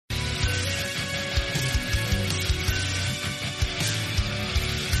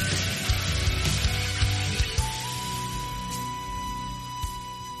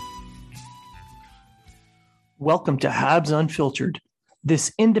Welcome to Habs Unfiltered.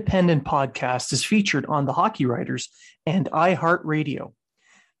 This independent podcast is featured on the Hockey Writers and iHeartRadio,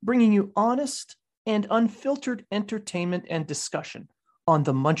 bringing you honest and unfiltered entertainment and discussion on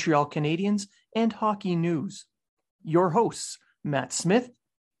the Montreal Canadiens and hockey news. Your hosts, Matt Smith,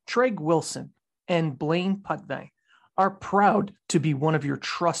 Treg Wilson, and Blaine Putvin, are proud to be one of your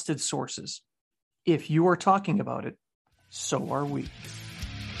trusted sources. If you are talking about it, so are we.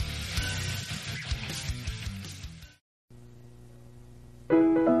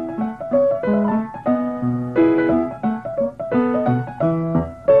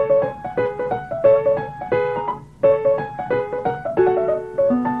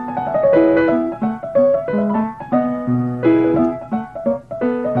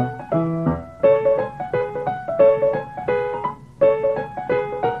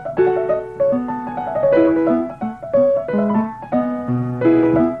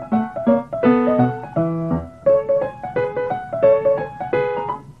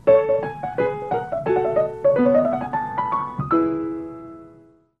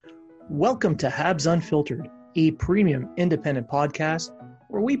 Welcome to Habs Unfiltered, a premium independent podcast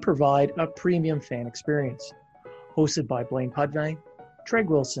where we provide a premium fan experience. Hosted by Blaine Putvin, Treg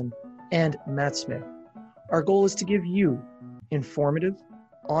Wilson, and Matt Smith. Our goal is to give you informative,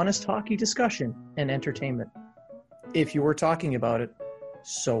 honest hockey discussion and entertainment. If you are talking about it,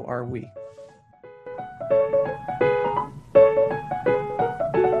 so are we.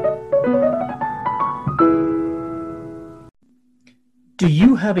 Do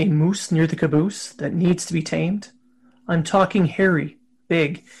you have a moose near the caboose that needs to be tamed? I'm talking hairy,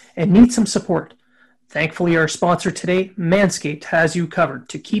 big, and needs some support. Thankfully, our sponsor today, Manscaped, has you covered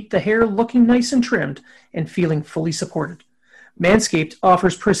to keep the hair looking nice and trimmed and feeling fully supported. Manscaped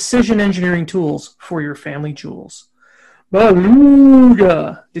offers precision engineering tools for your family jewels.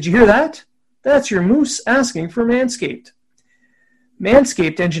 Beluga! Did you hear that? That's your moose asking for Manscaped.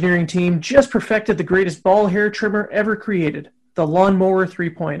 Manscaped engineering team just perfected the greatest ball hair trimmer ever created, the Lawnmower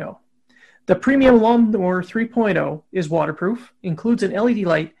 3.0. The premium Lawnmower 3.0 is waterproof, includes an LED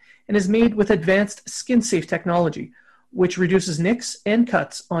light, and is made with advanced skin-safe technology, which reduces nicks and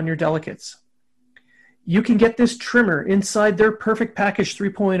cuts on your delicates. You can get this trimmer inside their Perfect Package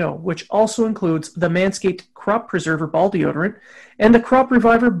 3.0, which also includes the Manscaped Crop Preserver Ball Deodorant and the Crop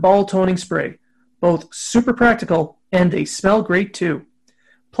Reviver Ball Toning Spray. Both super practical, and they smell great too.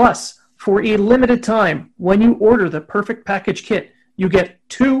 Plus, for a limited time, when you order the Perfect Package Kit, you get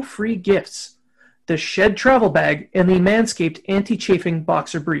 2 free gifts: the Shed Travel Bag and the Manscaped Anti-Chafing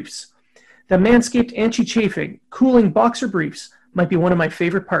Boxer Briefs. The Manscaped Anti-Chafing Cooling Boxer Briefs might be one of my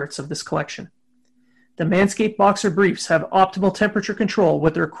favorite parts of this collection. The Manscaped Boxer Briefs have optimal temperature control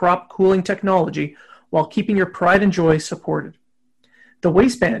with their crop cooling technology while keeping your pride and joy supported. The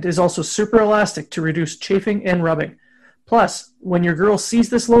waistband is also super elastic to reduce chafing and rubbing. Plus, when your girl sees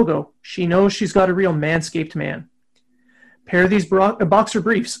this logo, she knows she's got a real Manscaped man. Pair these boxer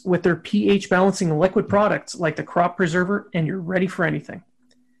briefs with their pH balancing liquid products like the Crop Preserver and you're ready for anything.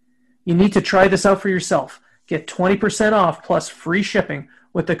 You need to try this out for yourself. Get 20% off plus free shipping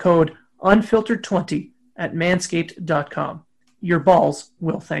with the code UNFILTERED20 at manscaped.com. Your balls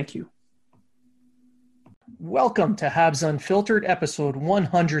will thank you. Welcome to Habs Unfiltered, episode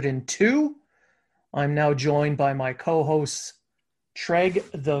 102. I'm now joined by my co-hosts, Treg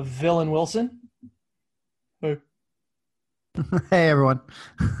the Villain Wilson. Hey. Hey, everyone.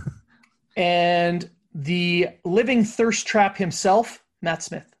 And the living thirst trap himself, Matt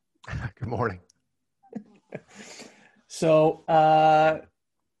Smith. Good morning. So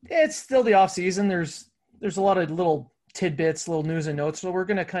it's still the off season. There's a lot of little tidbits, little news and notes. So we're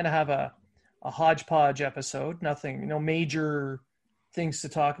going to kind of have a hodgepodge episode. Nothing, no major things to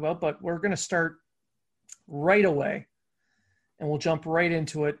talk about, but we're going to start right away, and we'll jump right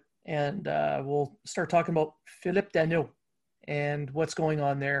into it, and we'll start talking about Philippe Danault and what's going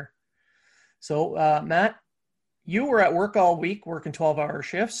on there. So, Matt, you were at work all week, working 12-hour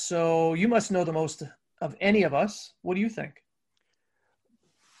shifts, so you must know the most of any of us. What do you think?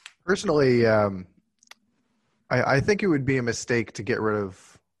 Personally, I think it would be a mistake to get rid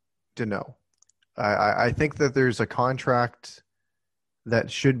of Danault. I think that there's a contract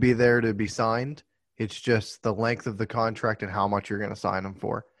that should be there to be signed. It's just the length of the contract and how much you're going to sign him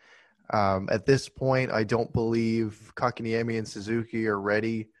for. At this point, I don't believe Kotkaniemi and Suzuki are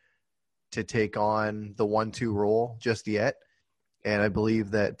ready to take on the 1-2 role just yet. And I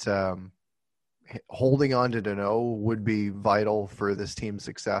believe that holding on to Danault would be vital for this team's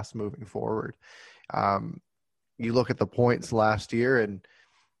success moving forward. You look at the points last year, and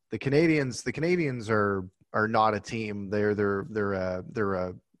the Canadians are not a team. They're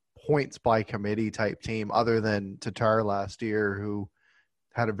a points by committee type team other than Tatar last year, who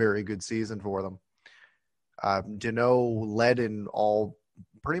had a very good season for them. Deneau led in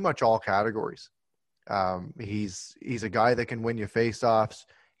pretty much all categories. He's a guy that can win you faceoffs.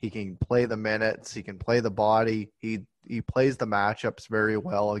 He can play the minutes. He can play the body. He plays the matchups very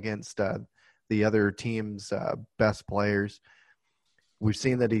well against the other team's best players. We've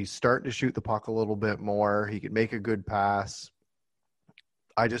seen that he's starting to shoot the puck a little bit more. He can make a good pass.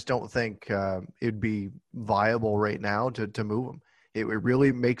 I just don't think it'd be viable right now to move him. It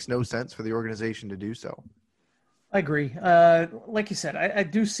really makes no sense for the organization to do so. I agree. Like you said, I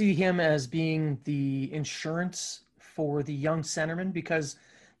do see him as being the insurance for the young centerman, because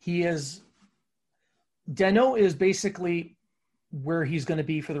Deneau is basically where he's going to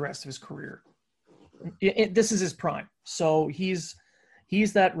be for the rest of his career. This is his prime. So he's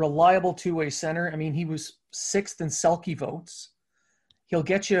that reliable two-way center. I mean, he was 6th in Selke votes. He'll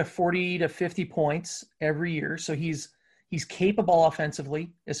get you 40 to 50 points every year. So he's capable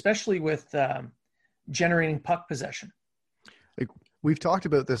offensively, especially with generating puck possession. Like, we've talked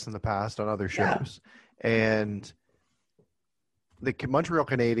about this in the past on other shows, and the Montreal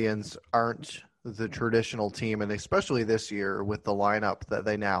Canadiens aren't the traditional team, and especially this year with the lineup that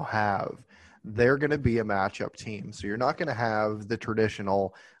they now have, they're going to be a matchup team. So you're not going to have the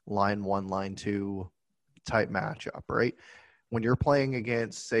traditional line 1, line 2 type matchup, right? When you're playing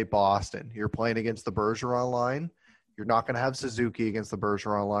against, say, Boston, you're playing against the Bergeron line, you're not going to have Suzuki against the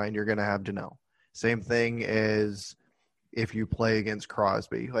Bergeron line, you're going to have Deneau. Same thing as if you play against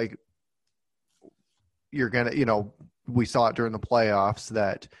Crosby. Like, you're going to, we saw it during the playoffs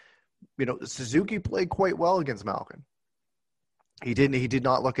that, Suzuki played quite well against Malkin. He did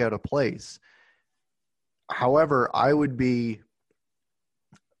not look out of place. However, I would be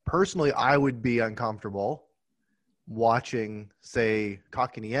uncomfortable watching, say,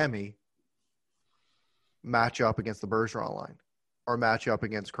 Kotkaniemi match up against the Bergeron line, or match up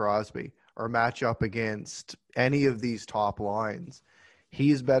against Crosby, or match up against any of these top lines.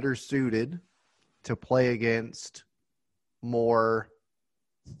 He's better suited to play against more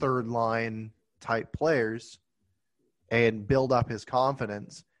third line type players and build up his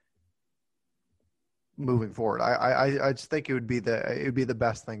confidence moving forward. I just think it would be the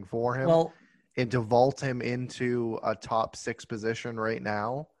best thing for him. Well, and to vault him into a top 6 position right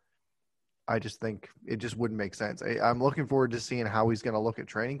now, I just think it just wouldn't make sense. I'm looking forward to seeing how he's going to look at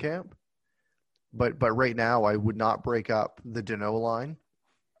training camp. But right now, I would not break up the Deneau line.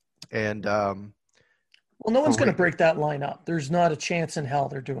 And well, no one's going to break that line up. There's not a chance in hell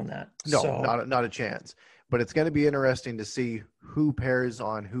they're doing that. No, not a chance. But it's going to be interesting to see who pairs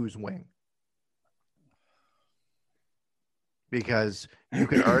on whose wing. Because you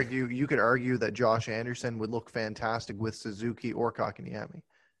could argue that Josh Anderson would look fantastic with Suzuki or Kotkaniemi,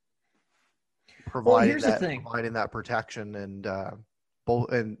 providing that protection and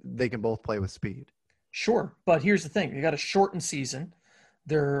they can both play with speed. Sure, but here's the thing: you got a shortened season.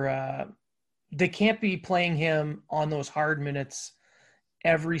 They can't be playing him on those hard minutes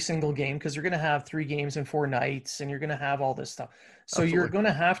every single game, because they're going to have 3 games in 4 nights, and you're going to have all this stuff. So Absolutely. You're going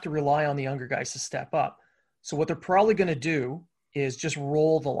to have to rely on the younger guys to step up. So what they're probably going to do is just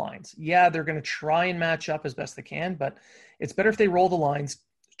roll the lines. Yeah, they're going to try and match up as best they can, but it's better if they roll the lines,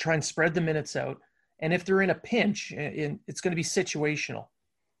 try and spread the minutes out. And if they're in a pinch, it's going to be situational.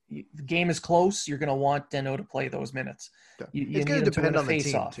 The game is close. You're going to want Deneau to play those minutes. It's going to depend on the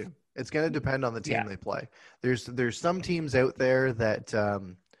team too. It's going to depend on the team they play. There's some teams out there that.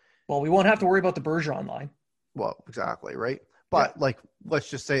 Well, we won't have to worry about the Bergeron line. Well, exactly, right. But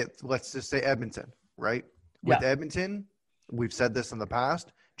let's just say Edmonton, right? With Edmonton, we've said this in the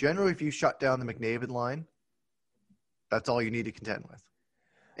past. Generally, if you shut down the McDavid line, that's all you need to contend with,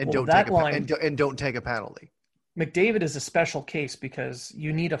 and don't take a penalty. McDavid is a special case because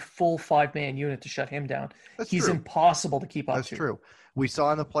you need a full 5-man unit to shut him down. He's true. Impossible to keep up. That's true. We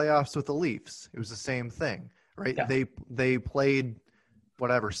saw in the playoffs with the Leafs, it was the same thing, right? Yeah. They played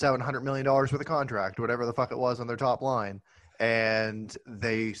whatever $700 million worth of contract, whatever the fuck it was on their top line, and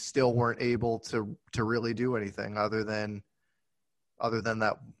they still weren't able to really do anything other than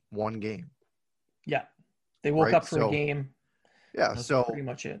that one game. Yeah, they woke up for a game. Yeah, so pretty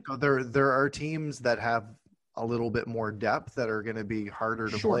much it. So there are teams that have a little bit more depth that are going to be harder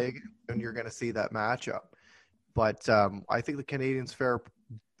to play against, and you're going to see that matchup. But I think the Canadiens fare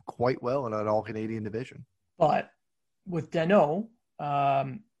quite well in an all-Canadian division. But with Deneau,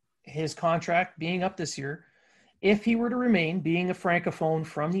 his contract being up this year, if he were to remain being a francophone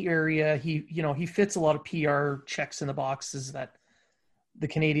from the area, he fits a lot of PR checks in the boxes that the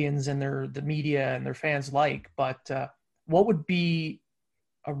Canadians and the media and their fans like. But what would be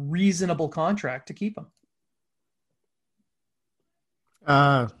a reasonable contract to keep him?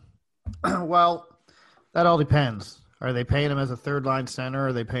 Well, that all depends. Are they paying him as a third line center, or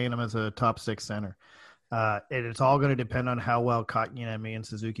are they paying him as a top six center? It's all going to depend on how well Kotkaniemi and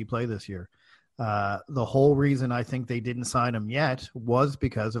Suzuki play this year. The whole reason I think they didn't sign him yet was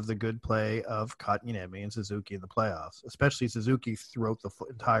because of the good play of Kotkaniemi and Suzuki in the playoffs, especially Suzuki throughout the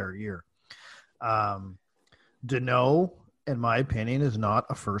entire year. Deneau, in my opinion, is not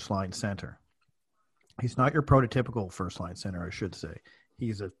a first-line center. He's not your prototypical first-line center, I should say.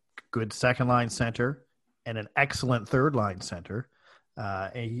 He's a good second-line center and an excellent third-line center.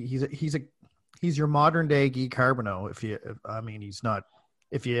 And he's your modern-day Guy Carbonneau.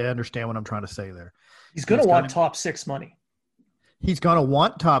 If you understand what I'm trying to say there. He's going to want top six money. He's going to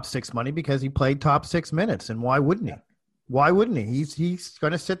want top six money because he played top 6 minutes. And why wouldn't he? Why wouldn't he? He's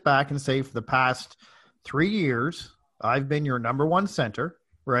going to sit back and say, for the past 3 years, I've been your number one center,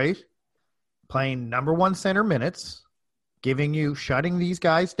 right? Playing number one center minutes, shutting these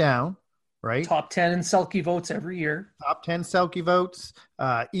guys down, right? Top 10 in Selke votes every year. Top 10 Selke votes.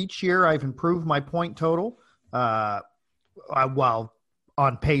 Each year I've improved my point total. While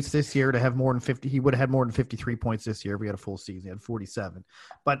on pace this year to have more than 50, he would have had more than 53 points this year if we had a full season. He had 47.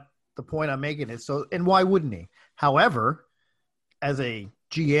 But the point I'm making is, and why wouldn't he? However, as a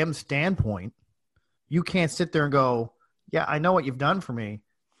GM standpoint, you can't sit there and go, yeah, I know what you've done for me,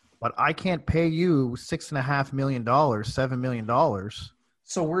 but I can't pay you $6.5 million, $7 million.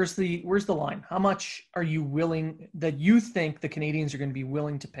 So where's the line? How much are you willing, that you think the Canadians are going to be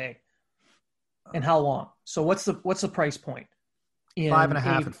willing to pay, and how long? So what's the price point?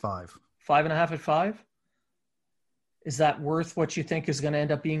 5.5 at 5. 5.5 at 5. Is that worth what you think is going to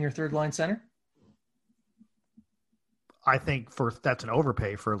end up being your third line center? I think that's an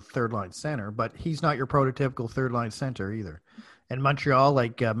overpay for a third line center, but he's not your prototypical third line center either. And Montreal,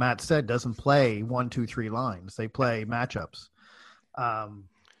 like Matt said, doesn't play 1, 2, 3 lines. They play matchups.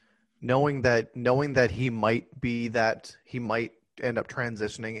 Knowing that he might end up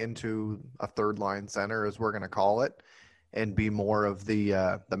transitioning into a third line center, as we're going to call it, and be more of the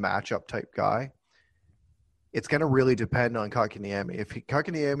matchup type guy. It's going to really depend on Kotkaniemi. If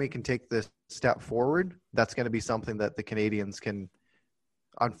Kotkaniemi can take this step forward, that's going to be something that the Canadians can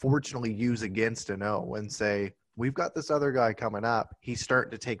unfortunately use against Deneau and say, we've got this other guy coming up. He's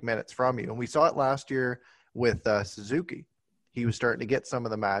starting to take minutes from you. And we saw it last year with Suzuki. He was starting to get some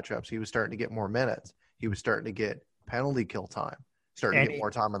of the matchups. He was starting to get more minutes. He was starting to get penalty kill time, starting to get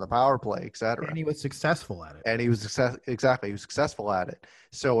more time on the power play, et cetera. And he was successful at it. He was successful at it.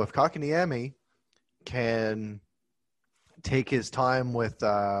 So if Kotkaniemi can take his time with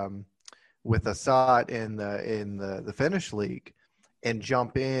Assad in the Finnish league and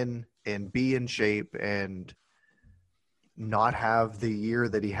jump in and be in shape and not have the year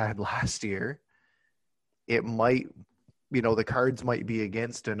that he had last year, it might, the cards might be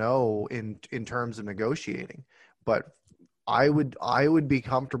against Deneau in terms of negotiating. But I would be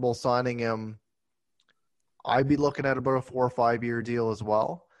comfortable signing him. I'd be looking at about a 4 or 5 year deal as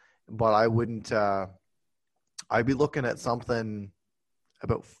well, but I wouldn't. I'd be looking at something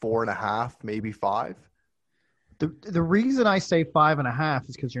about 4.5, maybe 5. The reason I say 5.5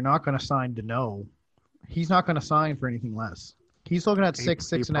 is because you're not going to sign Deneau. He's not going to sign for anything less. He's looking at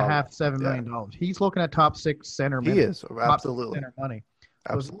 $6.5, $7 million. He's looking at top 6 center. He is absolutely center money.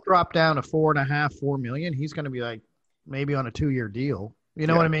 Absolutely. So drop down to 4.5, $4 million. He's going to be like maybe on a 2-year deal. You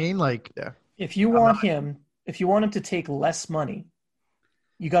know what I mean? Like, if you want him to take less money,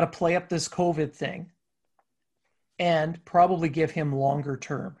 you got to play up this COVID thing and probably give him longer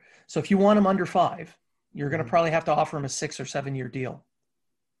term. So if you want him under 5, you're going to probably have to offer him a 6 or 7 year deal.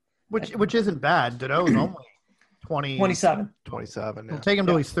 Which isn't bad. Deneau's only 27. 27. It'll take him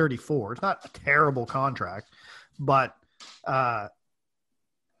till he's 34. It's not a terrible contract, but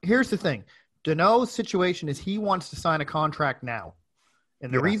here's the thing. Deneau's situation is he wants to sign a contract now.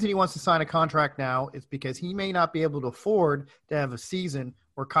 And the reason he wants to sign a contract now is because he may not be able to afford to have a season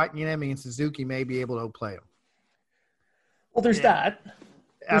where Kotkaniemi and Suzuki may be able to play him. Well, there's that.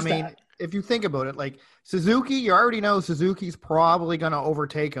 If you think about it, like Suzuki, you already know Suzuki's probably going to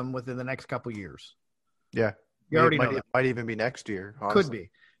overtake him within the next couple years. Yeah. You already know it might even be next year. Honestly. Could be.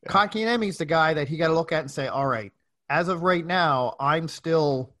 Yeah. Kotkaniemi's the guy that he got to look at and say, all right, as of right now, I'm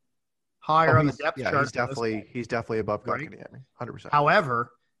still higher on the depth chart. He's definitely above Kotkaniemi, 100%.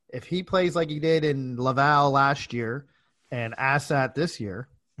 However, if he plays like he did in Laval last year and Assat this year,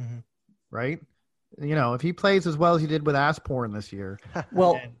 right? If he plays as well as he did with Asporn this year.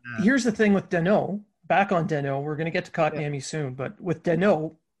 Well, here's the thing with Deneau. Back on Deneau, we're going to get to Kotkaniemi soon, but with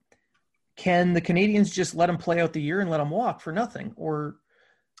Deneau, can the Canadians just let him play out the year and let him walk for nothing? Or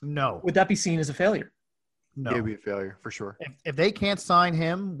No. Would that be seen as a failure? No. It would be a failure for sure. If they can't sign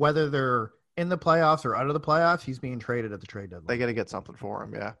him, whether they're in the playoffs or out of the playoffs, he's being traded at the trade deadline. They got to get something for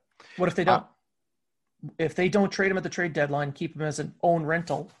him. Yeah. What if they don't? If they don't trade him at the trade deadline, keep him as an own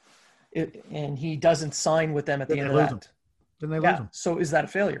rental, and he doesn't sign with them at the end of that, then they lose him. So is that a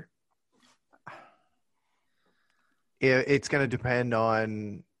failure? It's going to depend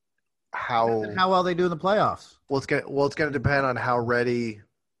on how well they do in the playoffs. Well, it's going to depend on how ready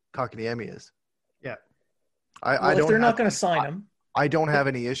Kotkaniemi is. Yeah. If they're not going to sign him, I don't have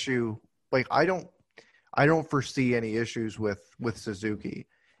any issue. Like I don't foresee any issues with Suzuki.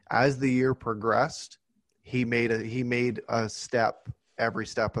 As the year progressed, he made a step every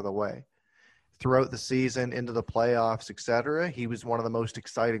step of the way. Throughout the season, into the playoffs, etc., he was one of the most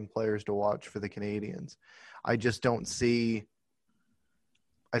exciting players to watch for the Canadians. I just don't see,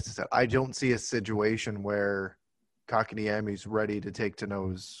 as I said, I don't see a situation where Kotkaniemi's ready to take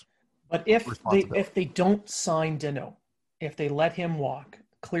Danault's. But if they don't sign Danault, if they let him walk,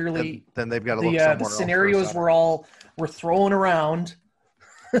 clearly then they've got to look somewhere the else. scenarios we're throwing around.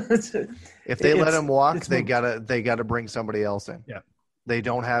 If they let him walk, they gotta bring somebody else in. Yeah. They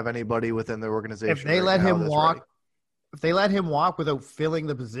don't have anybody within the organization. If they let him walk without filling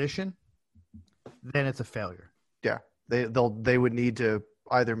the position, then it's a failure. Yeah. They would need to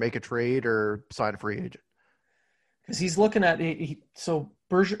either make a trade or sign a free agent. Because he's looking at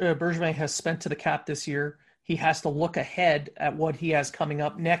Bergevin has spent to the cap this year. He has to look ahead at what he has coming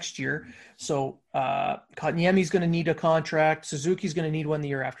up next year. So Kotkaniemi's going to need a contract. Suzuki's going to need one the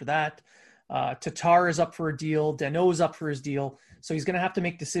year after that. Tatar is up for a deal. Danault is up for his deal. So he's going to have to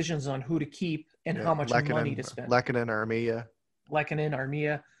make decisions on who to keep and how much money to spend. Lehkonen,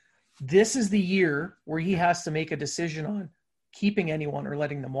 Armia. This is the year where he has to make a decision on keeping anyone or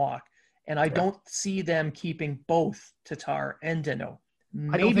letting them walk. And I don't see them keeping both Tatar and Danault.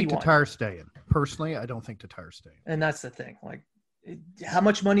 I don't think Tatar's staying. Personally, I don't think Tatar's staying. And that's the thing. Like, how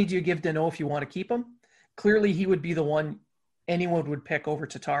much money do you give Danault if you want to keep him? Clearly, he would be the one anyone would pick over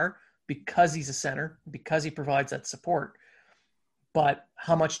Tatar because he's a center, because he provides that support. But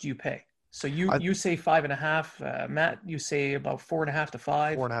how much do you pay? So you say 5.5, Matt. You say about 4.5 to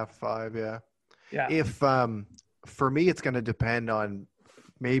 5. 4.5 to 5, yeah. Yeah. If for me, it's going to depend on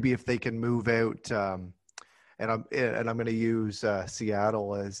maybe if they can move out. And I'm going to use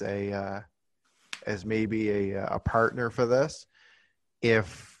Seattle as maybe a partner for this.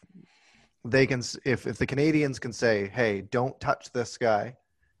 If the Canadians can say, hey, don't touch this guy,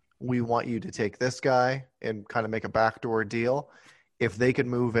 we want you to take this guy and kind of make a backdoor deal. If they could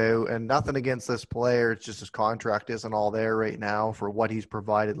move out, and nothing against this player, it's just his contract isn't all there right now for what he's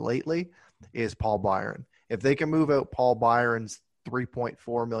provided lately, is Paul Byron. If they can move out Paul Byron's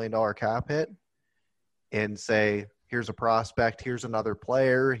 $3.4 million cap hit and say, here's a prospect, here's another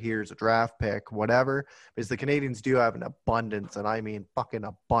player, here's a draft pick, whatever, because the Canadians do have an abundance, and I mean fucking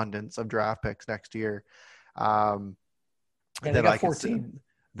abundance of draft picks next year. They got 14.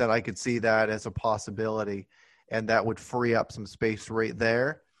 That I could see that as a possibility. And that would free up some space right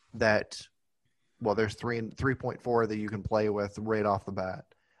there there's 3.4 that you can play with right off the bat,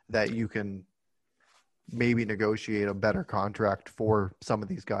 that you can maybe negotiate a better contract for some of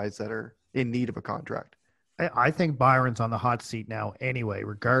these guys that are in need of a contract. I think Byron's on the hot seat now anyway,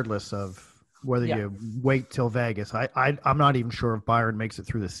 regardless of whether you wait till Vegas. I'm not even sure if Byron makes it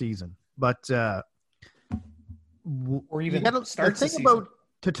through the season. But or even starts the thing about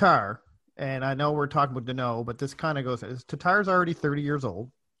Tatar, and I know we're talking about Danault, but this kind of goes – Tatar's already 30 years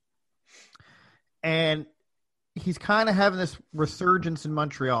old. And he's kind of having this resurgence in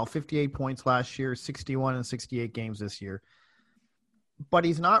Montreal, 58 points last year, 61 and 68 games this year. But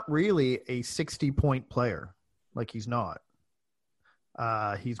he's not really a 60-point player. Like, he's not.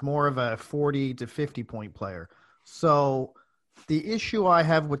 He's more of a 40 to 50-point player. So the issue I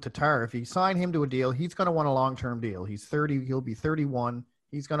have with Tatar, if you sign him to a deal, he's going to want a long-term deal. He's 30. He'll be 31.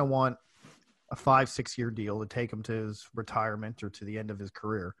 He's going to want a 5-6 year deal to take him to his retirement or to the end of his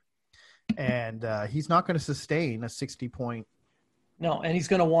career. And he's not going to sustain a 60-point. No, and he's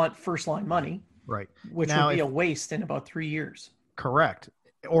going to want first-line money. Right. Which would be a waste in about 3 years. Correct.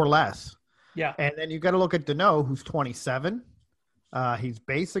 Or less. Yeah. And then you've got to look at Danault, who's 27. He's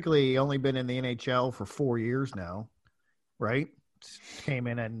basically only been in the NHL for 4 years now, right? Came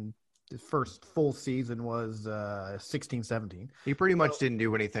in and his first full season was 16-17. He pretty much didn't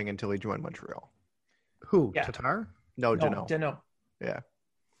do anything until he joined Montreal. Who? Yeah. Tatar? No, Danault. Danault. Yeah.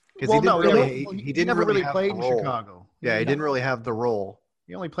 Because he didn't never really play in Chicago. Yeah, he didn't really have the role.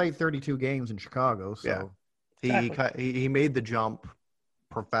 He only played 32 games in Chicago. So yeah. He made the jump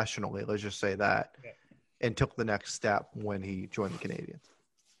professionally, let's just say that, and took the next step when he joined the Canadiens.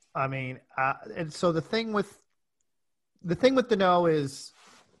 I mean, and so the thing with Dano is,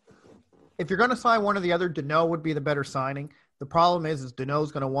 if you're going to sign one or the other, Dano would be the better signing. The problem is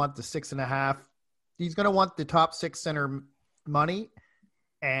Dano's going to want the 6.5. He's going to want the top 6 center money,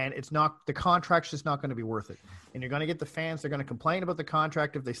 and the contract's just not going to be worth it. And you're going to get the fans. They're going to complain about the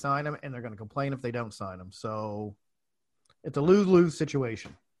contract if they sign him, and they're going to complain if they don't sign him. So it's a lose-lose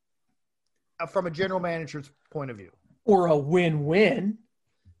situation from a general manager's point of view. Or a win-win.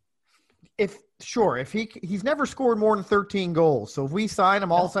 If he's never scored more than 13 goals. So if we sign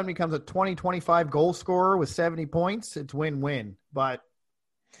him, all of a sudden becomes a 20, 25 goal scorer with 70 points, it's win-win. But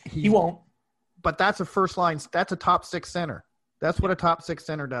he won't. But that's a first line. That's a top 6 center. That's what a top 6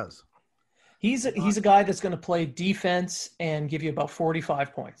 center does. He's a guy that's going to play defense and give you about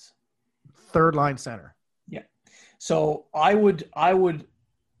 45 points. Third line center. Yeah. So I would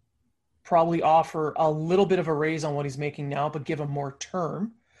probably offer a little bit of a raise on what he's making now, but give him more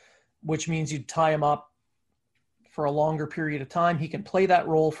term, which means you'd tie him up for a longer period of time. He can play that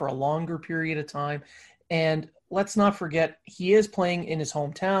role for a longer period of time. And let's not forget, he is playing in his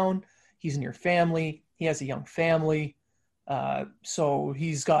hometown. He's near family. He has a young family. So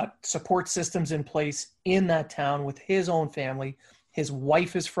he's got support systems in place in that town with his own family. His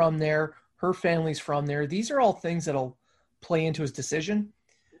wife is from there. Her family's from there. These are all things that'll play into his decision.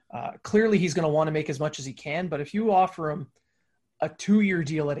 Clearly, he's going to want to make as much as he can. But if you offer him a 2-year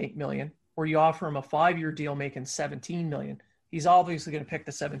deal at $8 million, or you offer him a 5-year deal making $17 million, he's obviously going to pick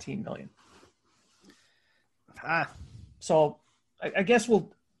the $17 million. So I guess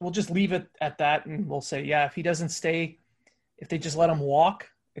we'll just leave it at that, and we'll say, yeah, if he doesn't stay, if they just let him walk,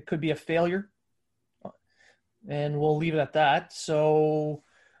 it could be a failure. And we'll leave it at that. So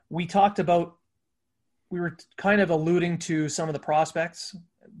we were kind of alluding to some of the prospects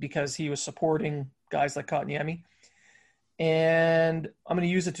because he was supporting guys like Kotkaniemi. And I'm going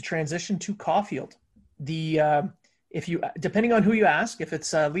to use it to transition to Caulfield. If you, depending on who you ask, if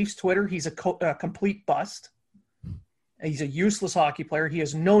it's Leafs Twitter, he's a complete bust. He's a useless hockey player. He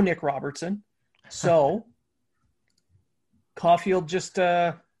has no Nick Robertson. So Caulfield just,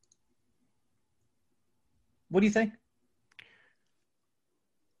 what do you think?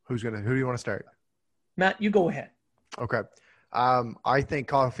 Who do you want to start? Matt, you go ahead. Okay. I think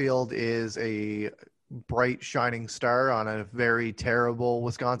Caulfield is a bright, shining star on a very terrible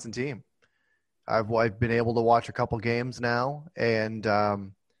Wisconsin team. I've been able to watch a couple games now, and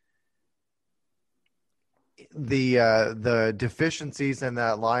the deficiencies in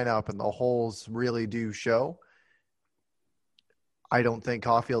that lineup and the holes really do show. I don't think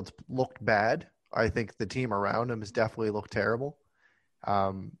Caulfield's looked bad. I think the team around him has definitely looked terrible.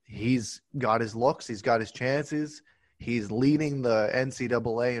 He's got his looks. He's got his chances. He's leading the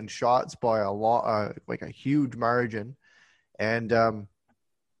NCAA in shots by a huge margin. And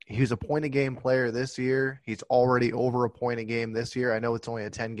he's a point-a-game player this year. He's already over a point a game this year. I know it's only a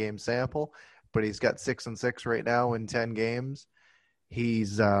 10-game sample, but he's got 6-6 right now in 10 games. He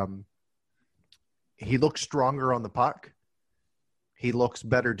looks stronger on the puck. He looks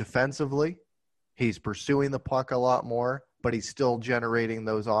better defensively. He's pursuing the puck a lot more, but he's still generating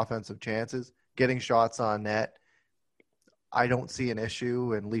those offensive chances, getting shots on net. I don't see an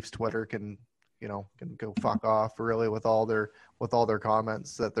issue, and Leafs Twitter can go fuck off really with all their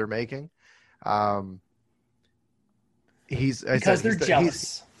comments that they're making. Because they're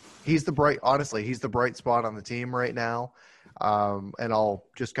jealous. He's the bright spot on the team right now. And I'll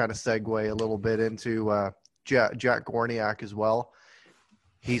just kind of segue a little bit into Jack Gorniak as well.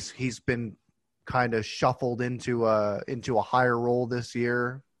 He's been kind of shuffled into a higher role this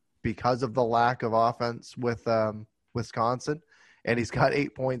year because of the lack of offense with Wisconsin, and he's got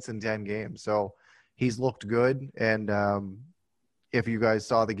 8 points in 10 games. So he's looked good. And if you guys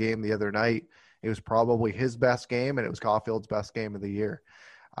saw the game the other night, it was probably his best game, and it was Caulfield's best game of the year.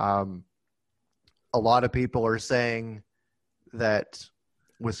 A lot of people are saying that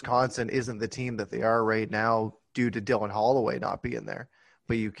Wisconsin isn't the team that they are right now due to Dylan Holloway not being there.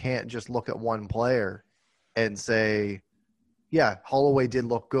 But you can't just look at one player and say, yeah, Holloway did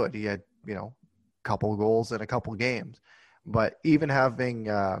look good. He had, a couple goals in a couple games. But even having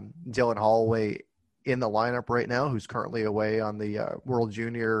Dylan Holloway in the lineup right now, who's currently away on the World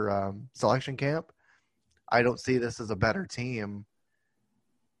Junior selection camp, I don't see this as a better team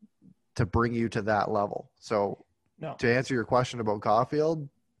to bring you to that level. So no. To answer your question about Caulfield,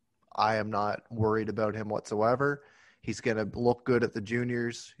 I am not worried about him whatsoever. He's going to look good at the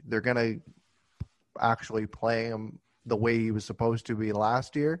juniors. They're going to actually play him the way he was supposed to be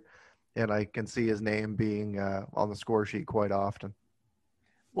last year. And I can see his name being on the score sheet quite often.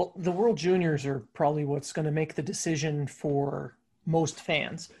 Well, the World Juniors are probably what's going to make the decision for most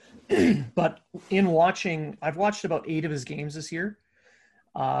fans. But in watching, I've watched about 8 of his games this year.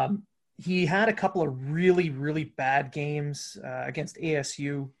 He had a couple of really, really bad games against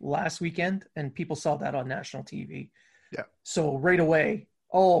ASU last weekend, and people saw that on national TV. Yeah. So right away,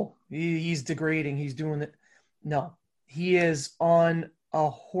 he's degrading. He's doing it. No, he is on a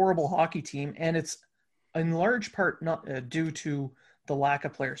horrible hockey team, and it's in large part not due to the lack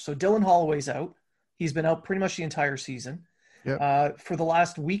of players. So Dylan Holloway's out. He's been out pretty much the entire season. Yep. For the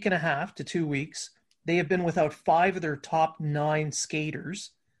last week and a half to 2 weeks, they have been without 5 of their top 9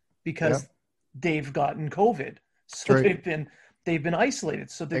 skaters because they've gotten COVID. So right. they've been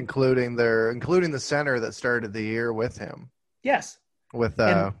isolated. So including the center that started the year with him. Yes. With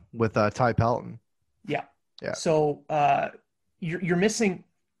Ty Pelton. Yeah. Yeah. So you're missing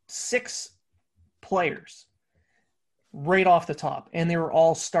 6 players right off the top, and they were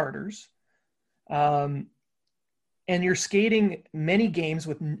all starters. And you're skating many games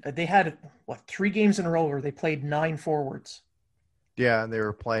they had 3 games in a row where they played 9 forwards. Yeah, and they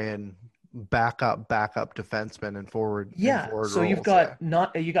were playing backup defensemen and forward. Yeah, forward so roles,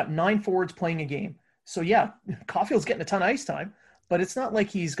 you got 9 forwards playing a game. So yeah, Caulfield's getting a ton of ice time, but it's not like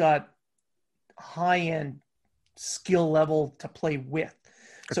he's got high-end skill level to play with.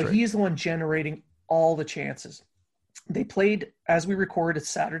 So he's the one generating all the chances. They played, as we record, it's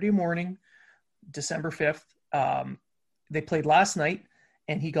Saturday morning, December 5th. They played last night,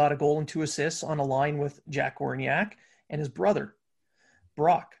 and he got a goal and 2 assists on a line with Jack Gorniak and his brother,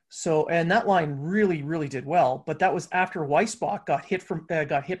 Brock. So, and that line really, really did well, but that was after Weissbach got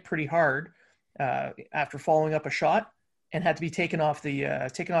hit pretty hard after following up a shot and had to be taken off the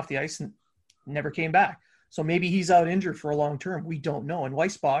ice and never came back. So maybe he's out injured for a long term. We don't know. And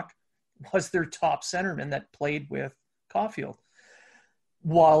Weissbach was their top centerman that played with Caulfield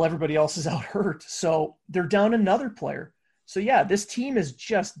while everybody else is out hurt. So they're down another player. So yeah, this team is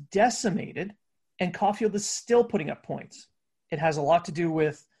just decimated, and Caulfield is still putting up points. It has a lot to do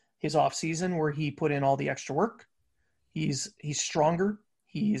with his offseason where he put in all the extra work. He's stronger.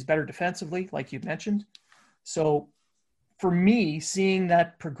 He's better defensively, like you mentioned. So for me, seeing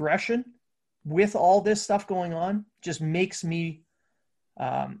that progression with all this stuff going on just makes me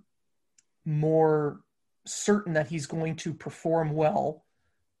more certain that he's going to perform well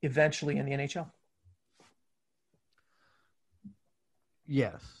eventually in the NHL.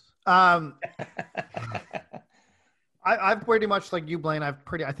 Yes. I've pretty much like you, Blaine. I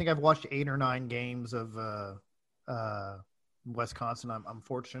think I've watched 8 or 9 games of Wisconsin. I'm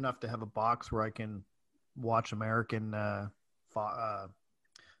fortunate enough to have a box where I can watch American hockey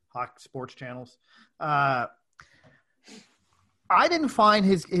sports channels. I didn't find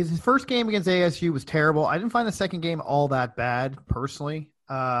his first game against ASU was terrible. I didn't find the second game all that bad personally.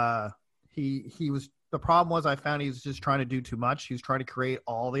 He was, the problem was I found he was just trying to do too much. He was trying to create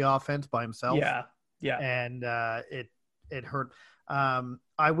all the offense by himself. Yeah. And it hurt.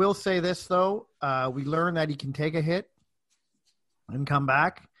 I will say this though, we learned that he can take a hit and come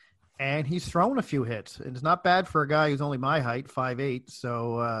back, and he's thrown a few hits. And it's not bad for a guy who's only my height, 5'8".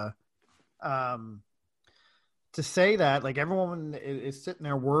 So to say that, like, everyone is sitting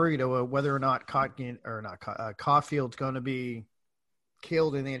there worried about whether or not Caulfield's going to be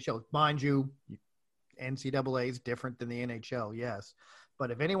killed in the NHL. Mind you, NCAA is different than the NHL, yes. But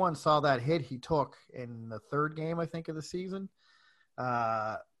if anyone saw that hit he took in the 3rd game, I think, of the season,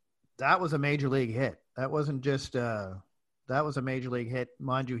 that was a major league hit. That wasn't just that was a major league hit.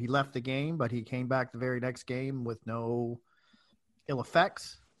 Mind you, he left the game, but he came back the very next game with no ill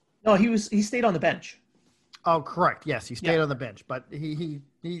effects. No, he stayed on the bench. Oh, correct. Yes, he stayed on the bench, but he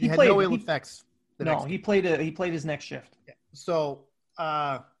had played, no ill effects. He played his next shift. Yeah. So,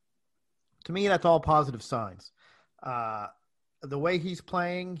 to me, that's all positive signs. The way he's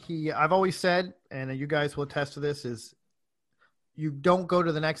playing, I've always said, and you guys will attest to this, is you don't go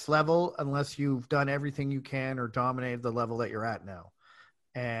to the next level unless you've done everything you can or dominated the level that you're at now.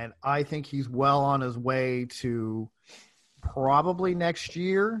 And I think he's well on his way to probably next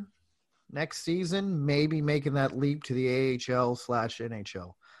season, maybe making that leap to the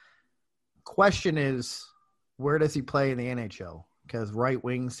AHL/NHL. Question is, where does he play in the NHL? Because right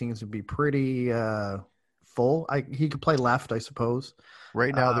wing seems to be pretty full. He could play left, I suppose.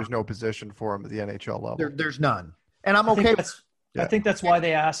 Right now, there's no position for him at the NHL level. There's none. And I'm okay with I think that's why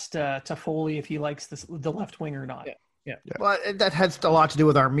they asked Toffoli if he likes the left wing or not. Yeah. Well, that has a lot to do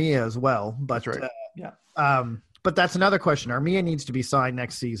with Armia as well. But, that's right. But that's another question. Armia needs to be signed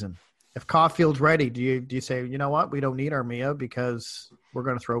next season. If Caulfield's ready, do you say, you know what, we don't need Armia because we're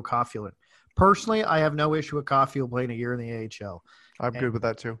going to throw Caulfield in? Personally, I have no issue with Caulfield playing a year in the AHL. I'm good with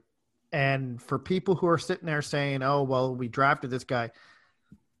that too. And for people who are sitting there saying, oh, well, we drafted this guy,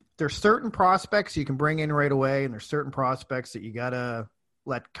 there's certain prospects you can bring in right away, and there's certain prospects that you got to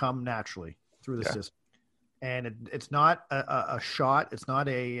let come naturally through the system. And it's not a shot. It's not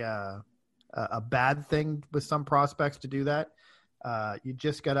a bad thing with some prospects to do that. You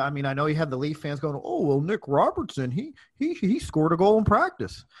just got to – I mean, I know you have the Leaf fans going, oh, well, Nick Robertson, he scored a goal in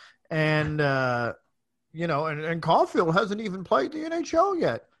practice. And, and Caulfield hasn't even played the NHL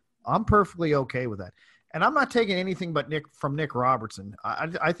yet. I'm perfectly okay with that. And I'm not taking anything but Nick Robertson.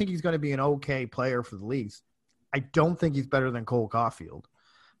 I think he's going to be an okay player for the Leafs. I don't think he's better than Cole Caulfield.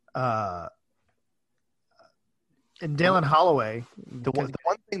 And Dylan Holloway. The one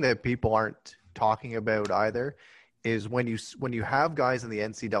thing that people aren't talking about either is when you have guys in the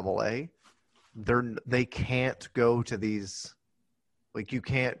NCAA, they can't go to these, like, you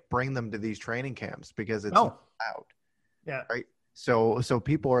can't bring them to these training camps because it's not allowed. Yeah. Right. So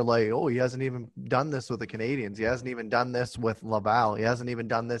people are like, oh, he hasn't even done this with the Canadians. He hasn't even done this with Laval. He hasn't even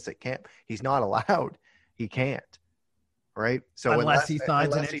done this at camp. He's not allowed. He can't. Right. So unless he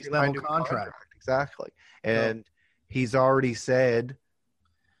signs an entry-level contract. Exactly. And he's already said,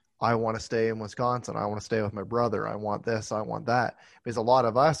 I want to stay in Wisconsin. I want to stay with my brother. I want this. I want that. Because a lot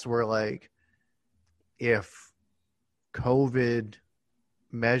of us were like, if COVID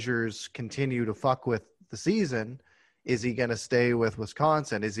measures continue to fuck with the season, is he going to stay with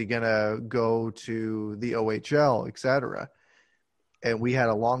Wisconsin? Is he going to go to the OHL, et cetera? And we had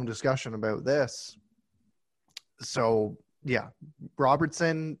a long discussion about this. So, yeah,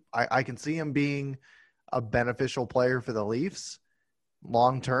 Robertson, I can see him being a beneficial player for the Leafs.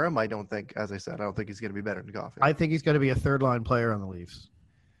 Long term, I don't think, as I said, I don't think he's going to be better than Caulfield. I think he's going to be a third-line player on the Leafs.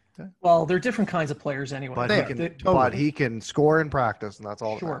 Okay. Well, they're different kinds of players anyway. But he can score in practice, and that's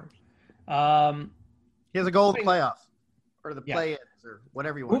all. Sure. He has a goal in playoffs or the play-ins or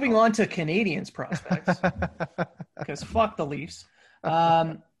whatever you want. Moving on to Canadians prospects, because fuck the Leafs.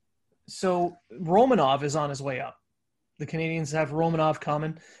 So Romanov is on his way up. The Canadians have Romanov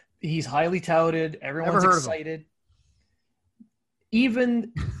coming. He's highly touted. Everyone's excited.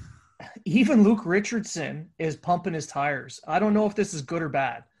 Even Luke Richardson is pumping his tires. I don't know if this is good or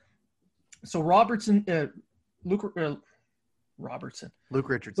bad. So Luke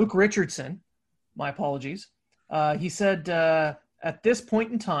Richardson, my apologies. He said, at this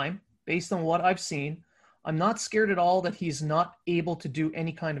point in time, based on what I've seen, I'm not scared at all that he's not able to do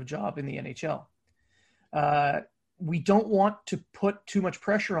any kind of job in the NHL. We don't want to put too much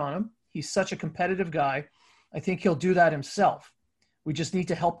pressure on him. He's such a competitive guy. I think he'll do that himself. We just need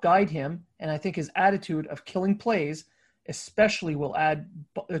to help guide him, and I think his attitude of killing plays especially will add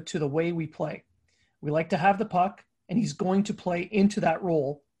to the way we play. We like to have the puck, and he's going to play into that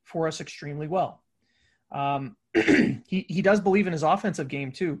role for us extremely well. He does believe in his offensive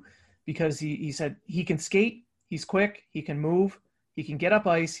game too, because he said he can skate, he's quick, he can move, he can get up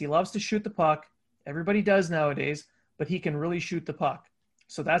ice, he loves to shoot the puck. Everybody does nowadays, but he can really shoot the puck.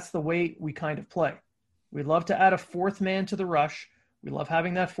 So that's the way we kind of play. We'd love to add a fourth man to the rush. We love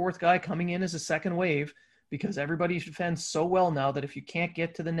having that fourth guy coming in as a second wave, because everybody defends so well now that if you can't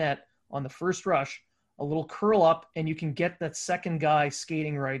get to the net on the first rush, a little curl up and you can get that second guy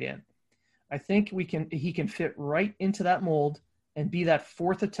skating right in. I think he can fit right into that mold and be that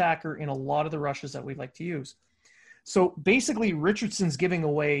fourth attacker in a lot of the rushes that we like to use. So basically Richardson's giving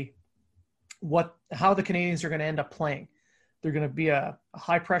away how the Canadians are going to end up playing. They're going to be a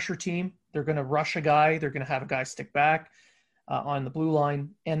high pressure team. They're going to rush a guy. They're going to have a guy stick back on the blue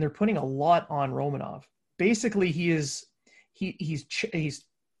line, and they're putting a lot on Romanov. Basically, he's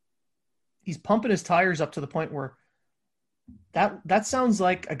pumping his tires up to the point where that sounds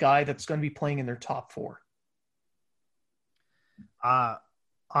like a guy that's going to be playing in their top four. I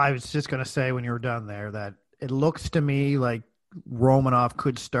was just going to say when you were done there that it looks to me like Romanov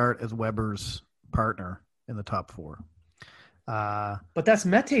could start as Weber's partner in the top four. But that's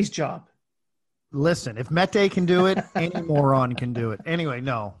Mete's job. Listen, if Mete can do it, any moron can do it. Anyway,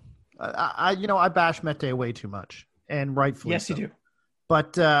 no. I bash Mete way too much, and rightfully yes, so. You do.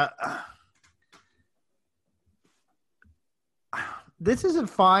 But this is a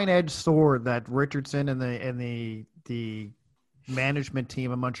fine-edged sword that Richardson and the management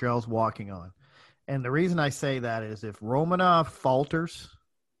team of Montreal is walking on. And the reason I say that is if Romanov falters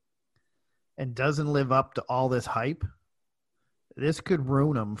and doesn't live up to all this hype, this could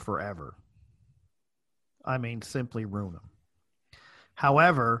ruin him forever. I mean, simply ruin him.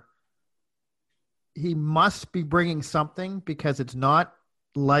 However, he must be bringing something, because it's not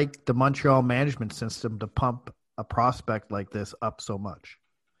like the Montreal management system to pump a prospect like this up so much.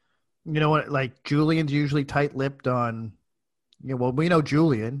 You know what? Like, Julian's usually tight-lipped on Yeah, well, we know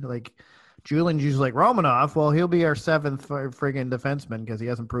Julian. Like, Julian's usually like Romanov. Well, he'll be our seventh friggin' defenseman because he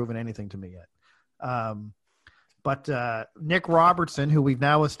hasn't proven anything to me yet. But Nick Robertson, who we've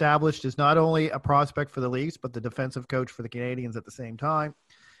now established is not only a prospect for the Leafs, but the defensive coach for the Canadians at the same time.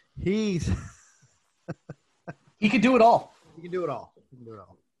 He could do it all. He can do it all.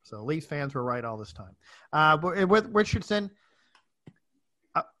 So Leafs fans were right all this time. But with Richardson,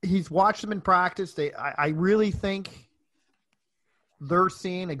 he's watched them in practice. I really think they're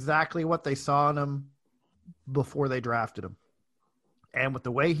seeing exactly what they saw in him before they drafted him. And with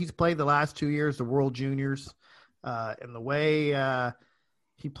the way he's played the last 2 years, the World Juniors, and the way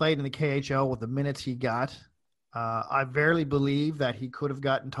he played in the KHL with the minutes he got, I verily believe that he could have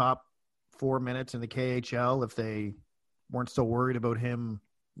gotten top 4 minutes in the KHL if they weren't so worried about him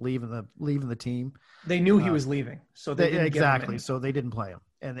leaving the team. They knew he was leaving, so they didn't exactly. So they didn't play him,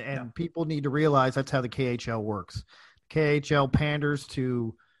 and people need to realize that's how the KHL works. KHL panders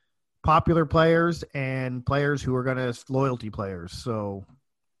to popular players and players who are going to loyalty players. So,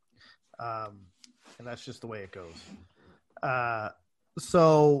 and that's just the way it goes.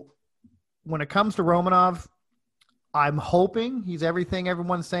 So when it comes to Romanov, I'm hoping he's everything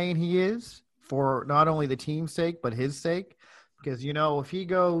everyone's saying he is for not only the team's sake, but his sake. Because, if he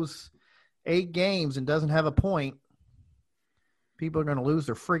goes 8 games and doesn't have a point, people are going to lose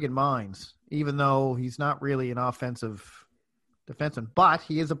their friggin' minds, even though he's not really an offensive defenseman. But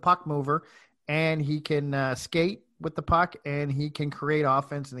he is a puck mover, and he can skate with the puck, and he can create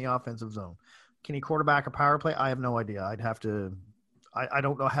offense in the offensive zone. Can he quarterback a power play? I have no idea. I'd have to – I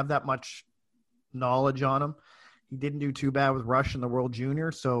don't know, have that much knowledge on him. He didn't do too bad with Rush in the World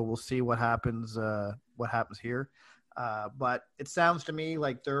Junior, so we'll see what happens here. But it sounds to me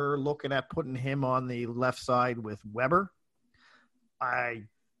like they're looking at putting him on the left side with Weber. They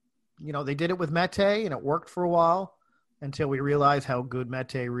did it with Mete, and it worked for a while until we realized how good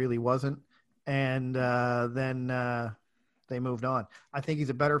Mete really wasn't. And then they moved on. I think he's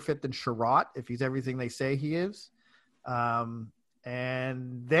a better fit than Sherratt if he's everything they say he is. And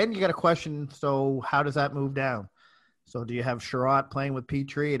then you got a question, so how does that move down? So do you have Sherratt playing with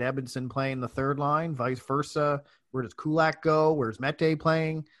Petrie and Edmondson playing the third line, vice versa? Where does Kulak go? Where's Mete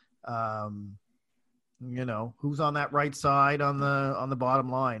playing? Who's on that right side on the bottom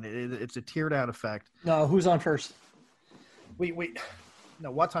line? It's a tear down effect. No, who's on first?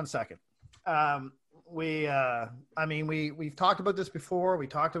 What's on second? We've talked about this before. We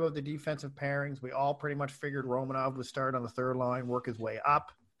talked about the defensive pairings. We all pretty much figured Romanov would start on the third line, work his way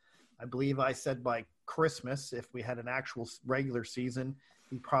up. I believe I said by Christmas, if we had an actual regular season,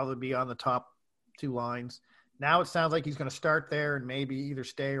 he'd probably be on the top 2 lines. Now it sounds like he's going to start there and maybe either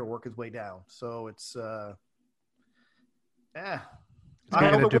stay or work his way down. So it's going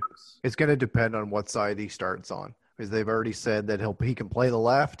to depend on what side he starts on, because they've already said that he can play the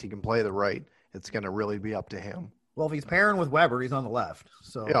left, he can play the right. It's going to really be up to him. Well, if he's pairing with Weber, he's on the left.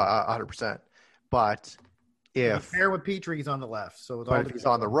 So yeah, 100%. But if pair with Petrie, he's on the left. So if he's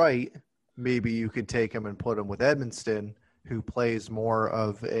on the right, maybe you could take him and put him with Edmondson, who plays more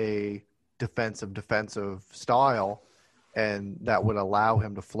of a defensive style, and that would allow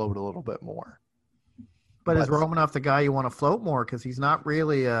him to float a little bit more. But is Romanov the guy you want to float more? Because he's not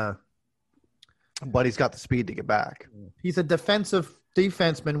really but he's got the speed to get back. He's a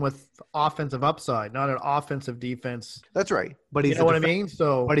defenseman with offensive upside, not an offensive defense. That's right. But he's what I mean?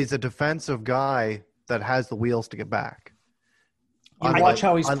 But he's a defensive guy that has the wheels to get back. Watch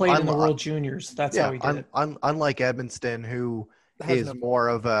how he's played in the World Juniors. That's how he did it. Unlike Edmonston, who is more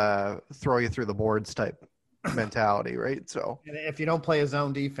of a throw you through the boards type mentality, right? So if you don't play his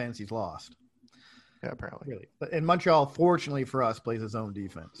own defense, he's lost. Yeah, apparently. Really. But in Montreal, fortunately for us, plays his own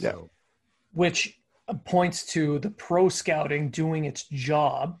defense. Yeah. So. Which points to the pro scouting doing its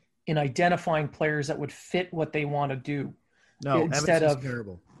job in identifying players that would fit what they want to do. No, instead of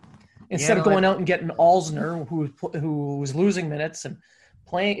terrible. Instead of going out and getting Alzner, who was losing minutes and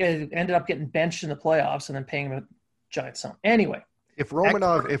playing, ended up getting benched in the playoffs, and then paying him a giant sum. Anyway, if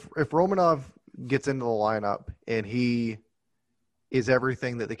Romanov gets into the lineup and he is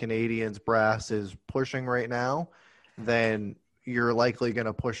everything that the Canadiens brass is pushing right now, then you're likely going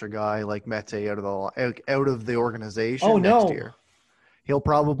to push a guy like Mete out of the organization next year. He'll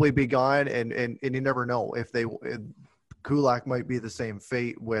probably be gone, and you never know if Kulak might be the same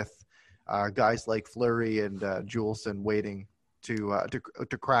fate with guys like Fleury and Juleson waiting to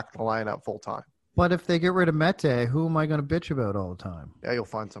crack the lineup full time. But if they get rid of Mete, who am I going to bitch about all the time? Yeah, you'll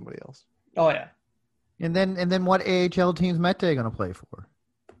find somebody else. Oh yeah. And then what AHL team's Mete going to play for?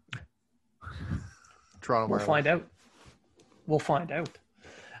 Toronto. We'll find out.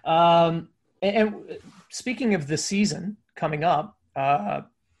 And speaking of the season, coming up.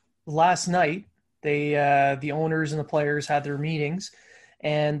 Last night, the owners and the players had their meetings,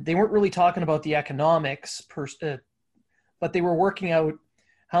 and they weren't really talking about the economics, but they were working out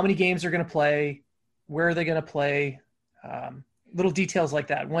how many games they're going to play, where are they going to play, little details like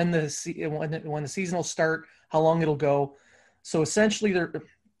that. When the season will start, how long it'll go. So essentially,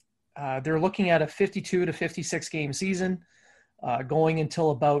 they're looking at a 52 to 56 game season, going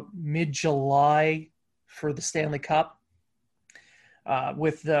until about mid-July for the Stanley Cup,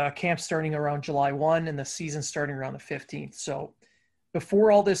 with the camp starting around July 1 and the season starting around the 15th. So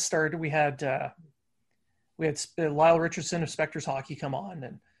before all this started, we had Lyle Richardson of Spectres Hockey come on,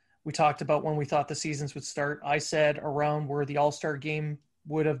 and we talked about when we thought the seasons would start. I said around where the All-Star game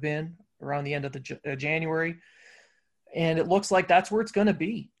would have been, around the end of the January. And it looks like that's where it's going to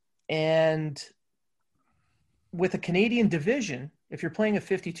be. And with a Canadian division, if you're playing a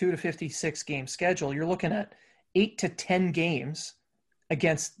 52 to 56 game schedule, you're looking at 8 to 10 games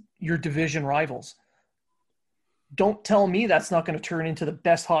against your division rivals. Don't tell me that's not going to turn into the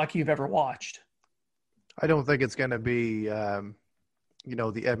best hockey you've ever watched. I don't think it's going to be, the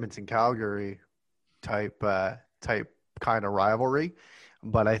Edmonton-Calgary type kind of rivalry,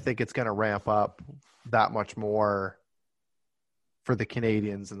 but I think it's going to ramp up that much more for the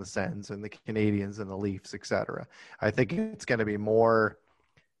Canadians and the Sens and the Canadians and the Leafs, etc. I think it's going to be more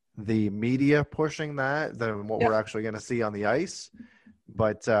the media pushing that than what we're actually going to see on the ice.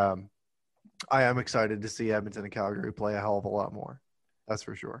 But I am excited to see Edmonton and Calgary play a hell of a lot more. That's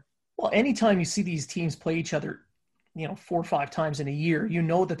for sure. Well, anytime you see these teams play each other, 4 or 5 times in a year, you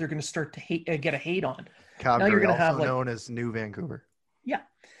know that they're going to start to get a hate on. Calgary, now you're going to have known as New Vancouver.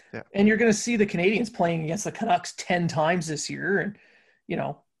 Yeah. And you're going to see the Canadians playing against the Canucks 10 times this year. And, you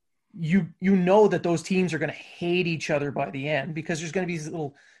know that those teams are going to hate each other by the end, because there's going to be these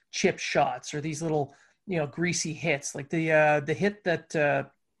little chip shots or these little, greasy hits. Like the hit that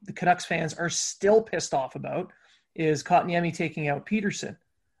the Canucks fans are still pissed off about is Kotkaniemi taking out Peterson.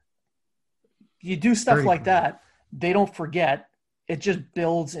 You do stuff like that, they don't forget. It just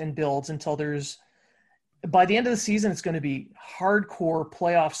builds and builds until by the end of the season, it's going to be hardcore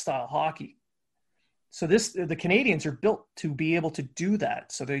playoff style hockey. So the Canadians are built to be able to do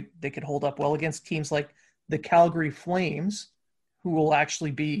that. So they could hold up well against teams like the Calgary Flames, who will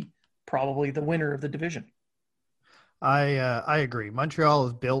actually be probably the winner of the division. I agree. Montreal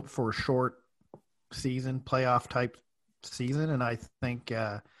is built for a short season, playoff type season. And I think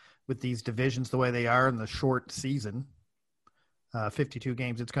with these divisions the way they are in the short season, 52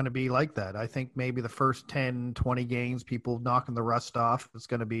 games, it's going to be like that. I think maybe the first 10, 20 games, people knocking the rust off, it's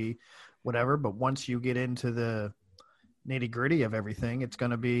going to be whatever. But once you get into the nitty-gritty of everything, it's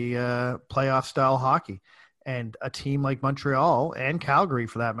going to be playoff-style hockey. And a team like Montreal and Calgary,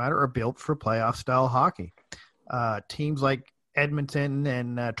 for that matter, are built for playoff-style hockey. Teams like Edmonton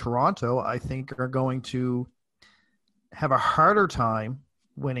and Toronto, I think, are going to have a harder time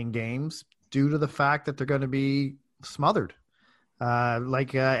winning games due to the fact that they're going to be smothered.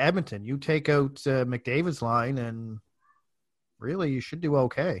 Like Edmonton, you take out McDavid's line, and really you should do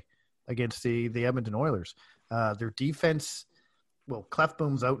okay against the Edmonton Oilers. Their defense, well,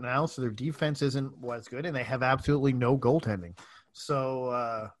 Clefboom's out now, so their defense isn't as good, and they have absolutely no goaltending.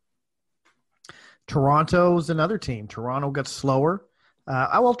 So Toronto's another team. Toronto got slower.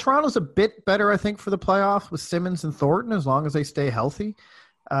 Toronto's a bit better, I think, for the playoffs with Simmons and Thornton, as long as they stay healthy.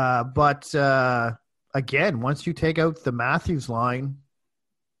 But again, once you take out the Matthews line,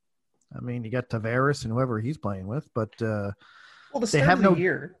 I mean, you got Tavares and whoever he's playing with, but at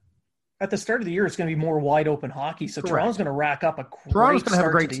the start of the year, it's going to be more wide open hockey. So Correct. Toronto's going to rack up Toronto's going to have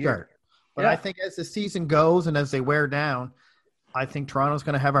a great start. But I think as the season goes and as they wear down, I think Toronto's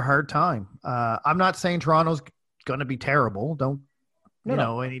going to have a hard time. I'm not saying Toronto's going to be terrible.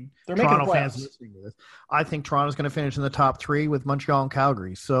 Any Toronto fans listening to this. I think Toronto's going to finish in the top 3 with Montreal and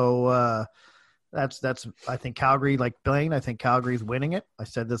Calgary. So that's. I think Calgary, like Blaine, I think Calgary's winning it. I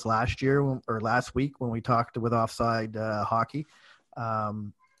said this last week when we talked with Offside Hockey.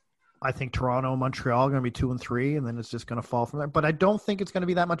 I think Toronto and Montreal are going to be 2 and 3, and then it's just going to fall from there. But I don't think it's going to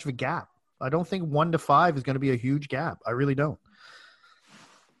be that much of a gap. I don't think 1 to 5 is going to be a huge gap. I really don't.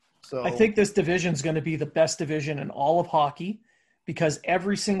 So I think this division is going to be the best division in all of hockey, because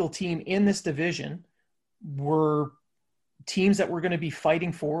every single team in this division were teams that we're going to be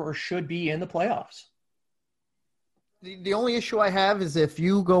fighting for or should be in the playoffs. The only issue I have is if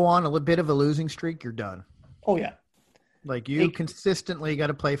you go on a bit of a losing streak, you're done. Oh, yeah. Like you consistently got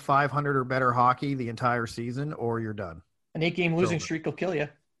to play 500 or better hockey the entire season, or you're done. An 8-game losing streak will kill you.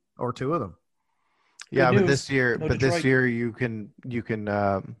 Or 2 of them. Yeah, but this year you can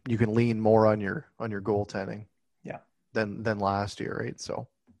lean more on your goaltending. Yeah. than last year, right? So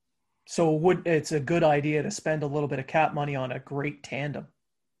it's a good idea to spend a little bit of cap money on a great tandem.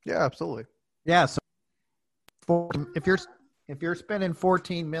 yeah, absolutely. Yeah. So if you're spending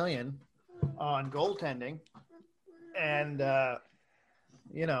 $14 million on goaltending, and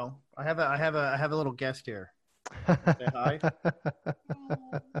you know, I have a little guest here. Say hi.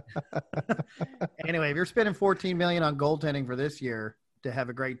 Anyway, if you're spending $14 million on goaltending for this year to have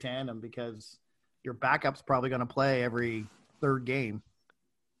a great tandem, because your backup's probably going to play every third game,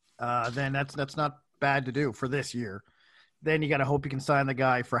 then that's not bad to do for this year. Then you got to hope you can sign the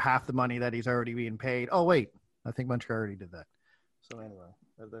guy for half the money that he's already being paid. Oh wait, I think Montreal already did that. So anyway,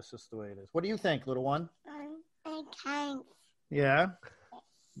 that's just the way it is. What do you think, little one? I can't. Yeah,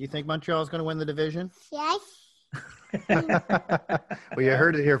 you think Montreal's going to win the division? Yes. Well, you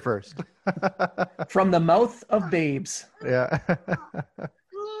heard it here first. From the mouth of babes. Yeah.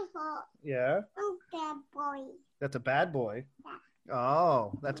 Yeah, Bad boy. that's a bad boy.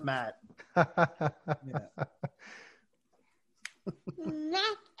 Oh, that's Matt. Yeah.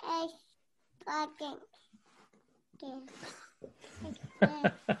 Mac is bugging.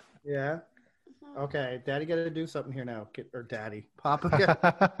 Yeah. Okay, Daddy got to do something here now. Or Daddy,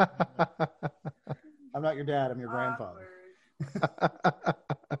 Papa. I'm not your dad. I'm your grandfather.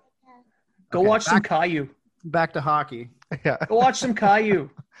 Go Okay, watch some Caillou. Back to hockey. Yeah. Go watch some Caillou.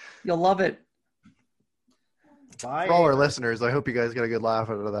 You'll love it. Bye. For all our listeners, I hope you guys got a good laugh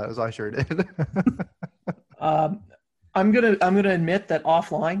out of that, as I sure did. I'm gonna admit that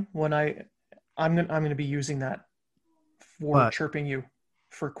offline when I'm gonna be using that for What? chirping you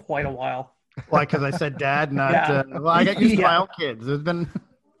for quite a while. Why? Because I said dad, not. Yeah. Well, I got used to my Yeah. own kids. There's been.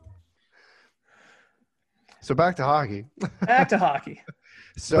 So back to hockey. Back to hockey.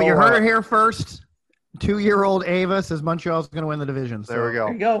 So But you heard it here first. 2-year-old Ava says Montreal's going to win the division. there we There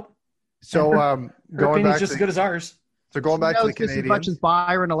go. you go. So Her going opinion's back just to as good as ours. going back to the Just as much Canadiens. as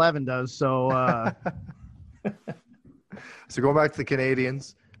Byron 11 does. So So going back to the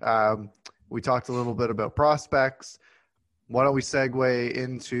Canadiens, we talked a little bit about prospects. Why don't we segue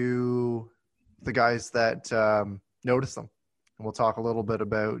into the guys that noticed them? And we'll talk a little bit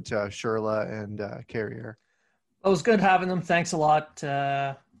about Sherla and Carrier. It was good having them. Thanks a lot.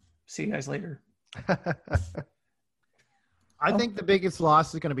 See you guys later. I think the biggest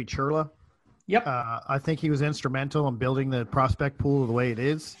loss is going to be Churla. Yep. I think he was instrumental in building the prospect pool the way it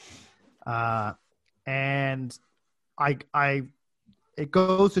is. And it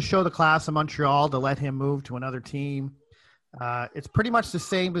goes to show the class of Montreal to let him move to another team. It's pretty much the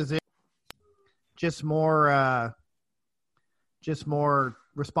same position, just more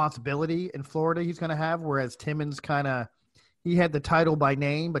responsibility in Florida he's going to have, whereas Timmins he had the title by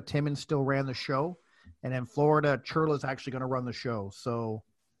name, but Timmins still ran the show. And in Florida, Churla's actually going to run the show. So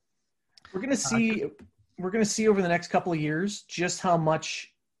We're gonna see over the next couple of years just how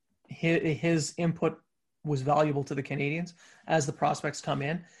much his input was valuable to the Canadiens as the prospects come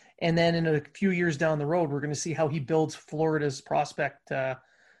in, and then in a few years down the road, we're going to see how he builds Florida's prospect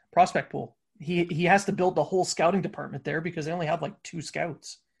pool. He has to build the whole scouting department there because they only have like 2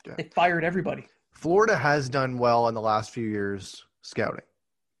 scouts. Yeah. They fired everybody. Florida has done well in the last few years scouting.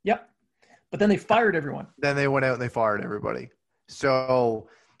 Yep, but then they fired everyone. Then they went out and they fired everybody. So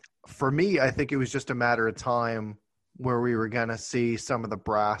for me, I think it was just a matter of time where we were going to see some of the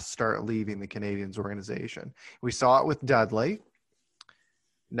brass start leaving the Canadiens organization. We saw it with Dudley.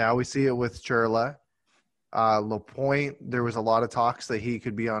 Now we see it with Churla. Lapointe, there was a lot of talks that he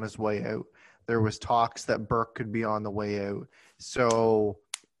could be on his way out. There was talks that Burke could be on the way out. So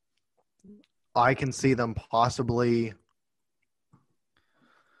I can see them possibly,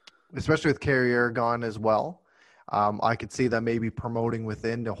 especially with Carrier gone as well, I could see them maybe promoting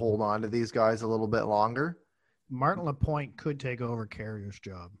within to hold on to these guys a little bit longer. Martin Lapointe could take over Carrier's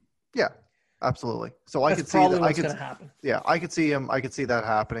job. Yeah, absolutely. So I That's could see probably that. what's going to happen. Yeah, I could see him. I could see that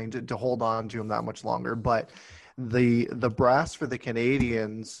happening to hold on to him that much longer. But the brass for the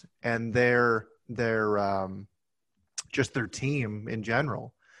Canadiens and their just their team in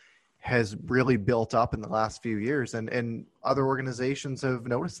general has really built up in the last few years, and other organizations have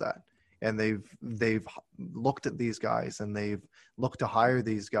noticed that, and they've looked at these guys and they've looked to hire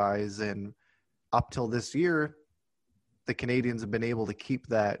these guys, and up till this year, the Canadiens have been able to keep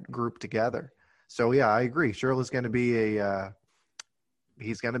that group together. So yeah, I agree. Sherla's going to be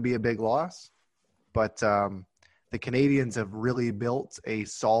he's going to be a big loss, but the Canadiens have really built a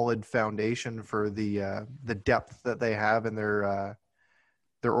solid foundation for the depth that they have in their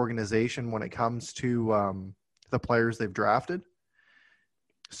organization when it comes to the players they've drafted.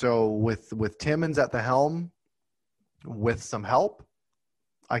 So with Timmins at the helm, with some help,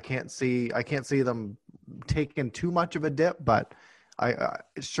 I can't see them taken too much of a dip, but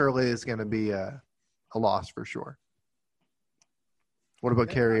surely is going to be a loss for sure. What about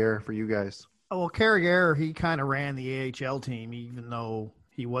Carrier for you guys? Oh, well, Carrier, he kind of ran the AHL team, even though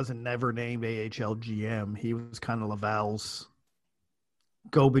he wasn't never named AHL GM. He was kind of Laval's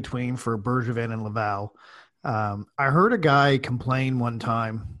go-between for Bergevin and Laval. I heard a guy complain one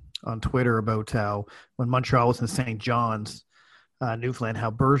time on Twitter about how when Montreal was in St. John's, Newfoundland,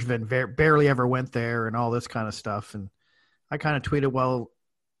 how Bergevin barely ever went there and all this kind of stuff. And I kind of tweeted, well,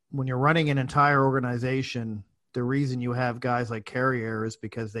 when you're running an entire organization, the reason you have guys like Carrier is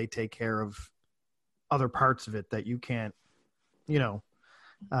because they take care of other parts of it that you can't,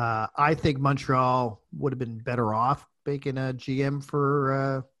 I think Montreal would have been better off making a GM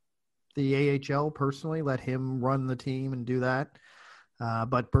for the AHL personally, let him run the team and do that.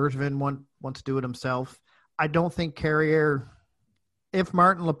 But Bergevin wants to do it himself. I don't think Carrier, if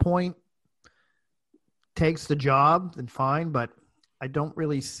Martin Lapointe takes the job, then fine, but I don't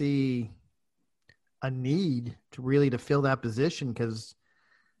really see a need to fill that position because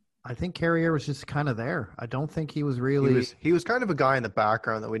I think Carrier was just kind of there. I don't think he was really. He was kind of a guy in the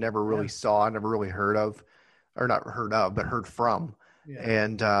background that we never really saw, never really heard of, or not heard of, but heard from. Yeah.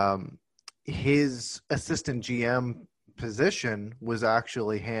 And his assistant GM position was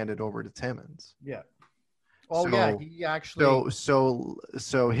actually handed over to Timmins. Yeah. Oh, yeah. He actually.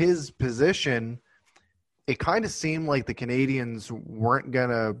 So his position, it kind of seemed like the Canadians weren't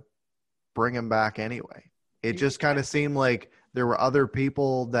gonna bring him back anyway. It just kind of seemed like there were other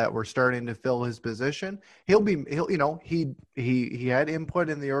people that were starting to fill his position. He had input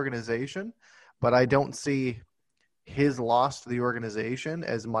in the organization, but I don't see his loss to the organization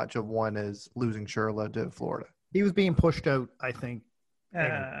as much of one as losing Sherla to Florida. He was being pushed out, I think.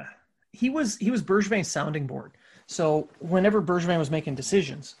 He was Bergevin's sounding board. So whenever Bergevin was making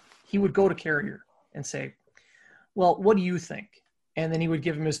decisions, he would go to Carrier and say, well, what do you think? And then he would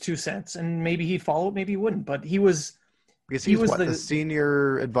give him his 2 cents, and maybe he'd follow it, maybe he wouldn't. But he was because he was the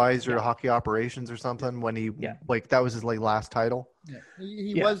senior advisor to hockey operations or something when he that was his last title. Yeah.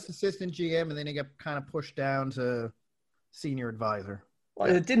 He was assistant GM, and then he got kind of pushed down to senior advisor.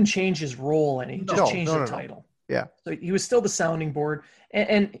 Well, it didn't change his role any; he just changed the title. Yeah. So he was still the sounding board,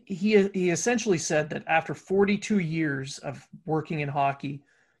 and he essentially said that after 42 years of working in hockey,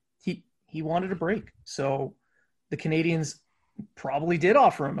 he wanted a break. So the Canadians probably did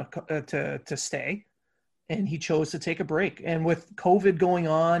offer him to stay, and he chose to take a break. And with COVID going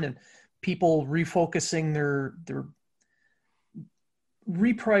on and people refocusing their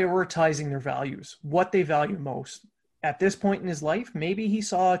reprioritizing their values, what they value most at this point in his life, maybe he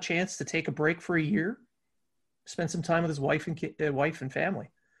saw a chance to take a break for a year, spend some time with his wife and family.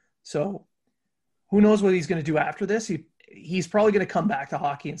 So who knows what he's going to do after this? He's probably going to come back to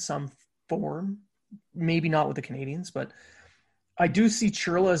hockey in some form, maybe not with the Canadians, but I do see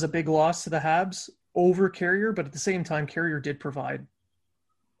Churla as a big loss to the Habs over Carrier, but at the same time, Carrier did provide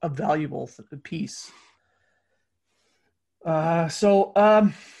a valuable piece.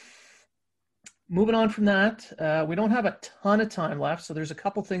 Moving on from that, we don't have a ton of time left, so there's a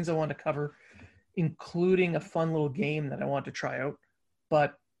couple things I want to cover, including a fun little game that I want to try out.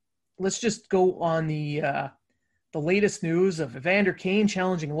 But let's just go on the latest news of Evander Kane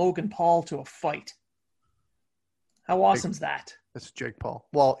challenging Logan Paul to a fight. How awesome is that? That's Jake Paul.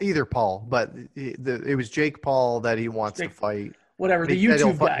 Well, either Paul, but it was Jake Paul that he wants to fight. Whatever, the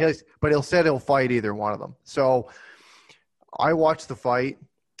YouTube guy. But he'll said he'll fight either one of them. So I watched the fight.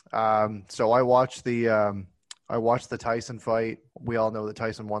 So I watched the Tyson fight. We all know that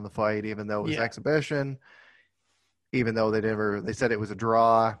Tyson won the fight, even though it was exhibition. Even though they said it was a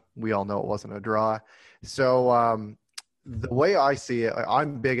draw. We all know it wasn't a draw. So the way I see it,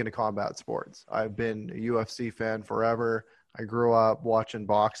 I'm big into combat sports. I've been a UFC fan forever. I grew up watching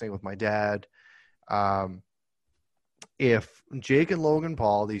boxing with my dad. If Jake and Logan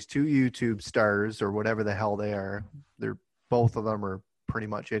Paul, these two YouTube stars or whatever the hell they are, both of them are pretty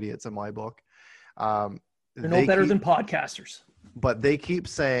much idiots in my book. They're no better than podcasters. But they keep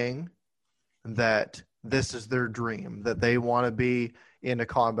saying that this is their dream, that they want to be into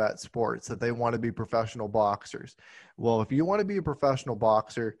combat sports, that they want to be professional boxers. Well, if you want to be a professional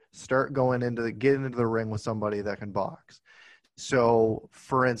boxer, start getting into the ring with somebody that can box. So,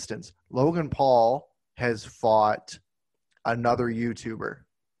 for instance, Logan Paul has fought another YouTuber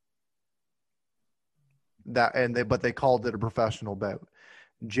but they called it a professional bout.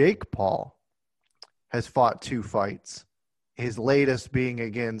 Jake Paul has fought 2 fights. His latest being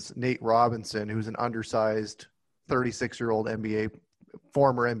against Nate Robinson, who's an undersized 36-year-old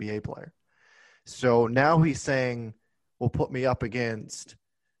former NBA player. So now he's saying, well, put me up against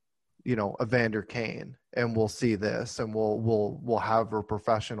Evander Kane, and we'll see this, and we'll have a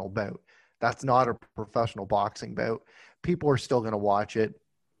professional bout. That's not a professional boxing bout. People are still going to watch it.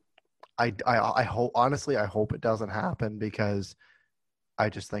 I hope, honestly, I hope it doesn't happen, because I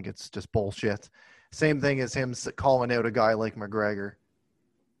just think it's just bullshit. Same thing as him calling out a guy like McGregor.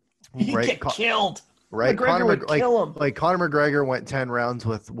 He'd get killed. Right, McGregor would kill him. Like Conor McGregor went 10 rounds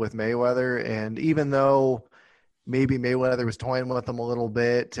with Mayweather, and even though maybe Mayweather was toying with him a little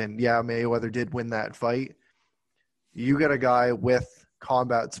bit, and yeah, Mayweather did win that fight, you get a guy with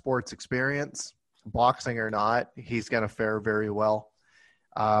combat sports experience, boxing or not, he's going to fare very well.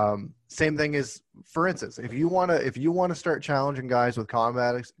 Same thing is, for instance, if you want to start challenging guys with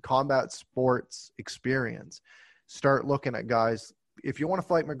combat sports experience, start looking at guys. If you want to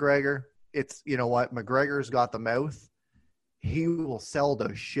fight McGregor, it's, McGregor's got the mouth. He will sell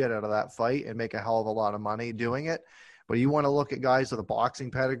the shit out of that fight and make a hell of a lot of money doing it. But you want to look at guys with a boxing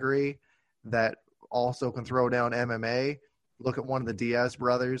pedigree that also can throw down MMA. Look at one of the Diaz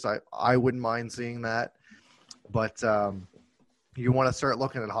brothers. I wouldn't mind seeing that. But you want to start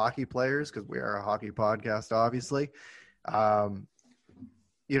looking at hockey players, because we are a hockey podcast, obviously.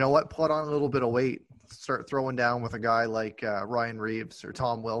 You know what? Put on a little bit of weight. Start throwing down with a guy like Ryan Reeves or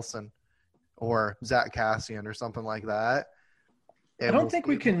Tom Wilson or Zach Cassian or something like that. And I don't think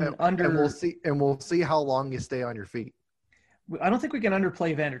we can we'll see how long you stay on your feet. I don't think we can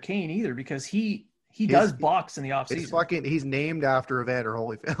underplay Evander Kane either, because he does box in the offseason. He's named after Evander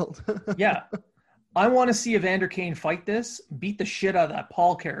Holyfield. Yeah. I want to see Evander Kane fight this, beat the shit out of that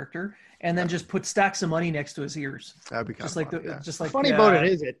Paul character, and then just put stacks of money next to his ears. That'd be kind of fun, just like funny about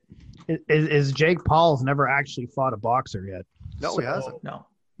it is Jake Paul's never actually fought a boxer yet. No, he hasn't. No.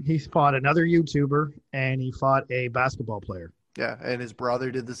 He's fought another YouTuber, and he fought a basketball player. Yeah, and his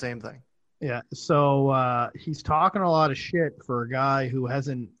brother did the same thing. Yeah, so he's talking a lot of shit for a guy who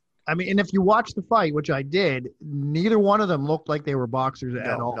hasn't. I mean, and if you watch the fight, which I did, neither one of them looked like they were boxers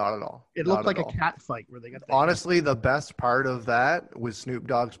at all. Not at all. It looked like a cat fight where they got. Honestly, the best part of that was Snoop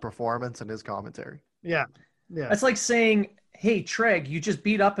Dogg's performance and his commentary. Yeah. It's like saying, "Hey, Treg, you just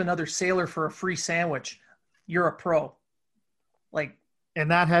beat up another sailor for a free sandwich. You're a pro." And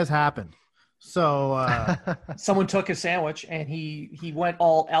that has happened. So someone took his sandwich and he went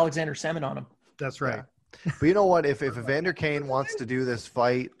all Alexander Semin on him. That's right. Yeah. But you know what? If Evander Kane wants to do this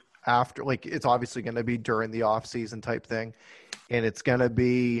fight after, it's obviously going to be during the off season type thing, and it's going to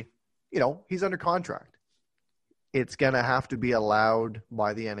be, he's under contract. It's going to have to be allowed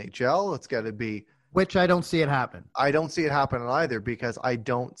by the NHL. It's going to be, which I don't see it happen. I don't see it happening either, because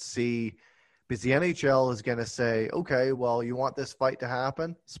because the NHL is going to say, okay, well, you want this fight to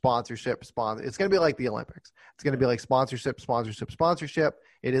happen? Sponsorship. It's going to be like the Olympics. It's going to be like sponsorship.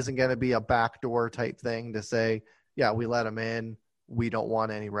 It isn't going to be a backdoor type thing to say, yeah, we let them in. We don't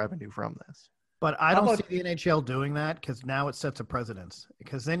want any revenue from this. But I don't see the NHL doing that, because now it sets a precedence.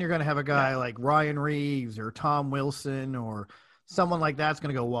 Because then you're going to have a guy like Ryan Reeves or Tom Wilson or someone like that's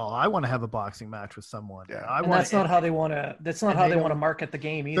going to go, well, I want to have a boxing match with someone. Yeah. That's not how they want to. That's not how they want to market the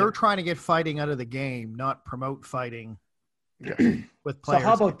game either. They're trying to get fighting out of the game, not promote fighting with players. So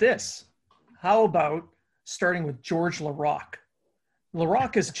how about this? How about starting with George LaRock?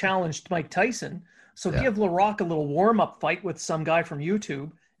 LaRock has challenged Mike Tyson, so give LaRock a little warm-up fight with some guy from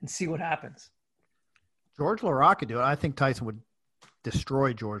YouTube and see what happens. George LaRock could do it. I think Tyson would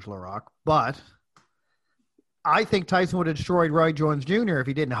destroy George LaRock, but I think Tyson would have destroyed Roy Jones Jr. if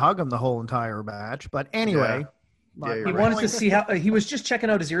he didn't hug him the whole entire match. But anyway, he wanted to see how he was just checking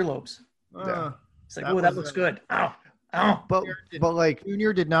out his earlobes. It's like, that looks good. Ow. But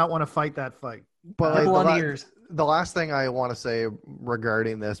Junior did not want to fight that fight. But the last thing I want to say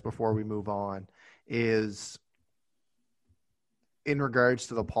regarding this before we move on is in regards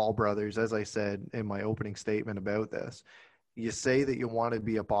to the Paul brothers, as I said in my opening statement about this, you say that you want to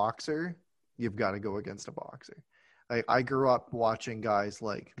be a boxer, you've got to go against a boxer. I grew up watching guys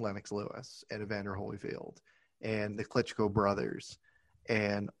like Lennox Lewis and Evander Holyfield and the Klitschko brothers.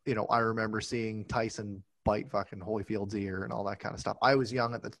 And, I remember seeing Tyson bite fucking Holyfield's ear and all that kind of stuff. I was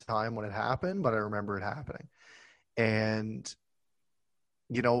young at the time when it happened, but I remember it happening. And,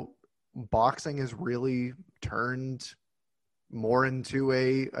 boxing has really turned more into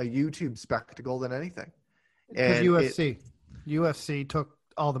a YouTube spectacle than anything. And UFC took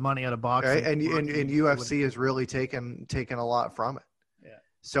all the money out of boxing. Right? And UFC has really taken a lot from it. Yeah.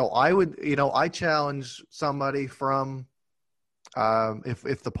 So I would, I challenge somebody from,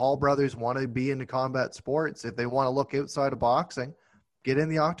 if the Paul brothers want to be into combat sports, if they want to look outside of boxing, get in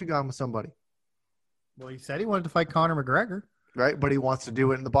the octagon with somebody. Well, he said he wanted to fight Conor McGregor. Right. But he wants to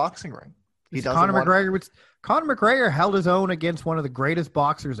do it in the boxing ring. He doesn't Conor want McGregor. Conor McGregor held his own against one of the greatest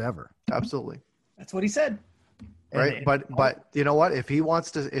boxers ever. absolutely. That's what he said. Right. And- But you know what? If he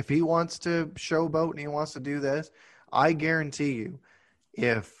wants to showboat and he wants to do this, I guarantee you,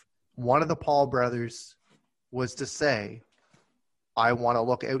 if one of the Paul brothers was to say, I want to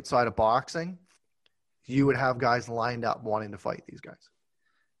look outside of boxing, you would have guys lined up wanting to fight these guys.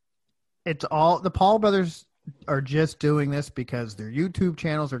 It's all the Paul brothers are just doing this because their YouTube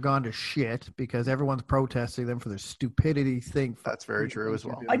channels are gone to shit because everyone's protesting them for their stupidity thing. That's very true as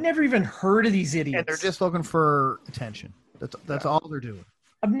well. I'd never even heard of these idiots. And they're just looking for attention. That's all they're doing.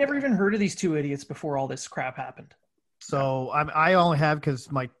 I've never even heard of these two idiots before all this crap happened. So I only have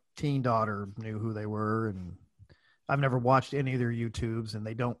because my teen daughter knew who they were, and I've never watched any of their YouTubes, and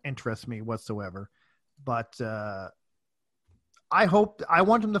they don't interest me whatsoever. But I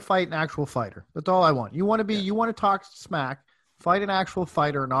want them to fight an actual fighter. That's all I want. You want to talk smack, fight an actual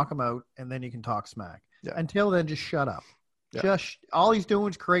fighter, knock him out, and then you can talk smack. Yeah. Until then, just shut up. Yeah. Just all he's doing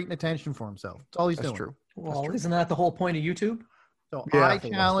is creating attention for himself. That's all he's That's doing. true. Well, isn't that the whole point of YouTube? So Yeah, I for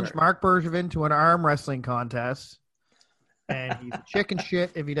the most challenge part. Mark Bergevin to an arm wrestling contest, and he's a chicken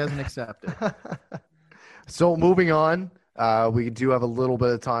shit if he doesn't accept it. So moving on, we do have a little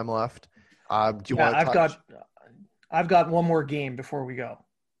bit of time left. Do you want to I've got one more game before we go.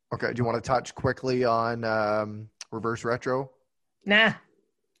 Okay. Do you want to touch quickly on reverse retro? Nah.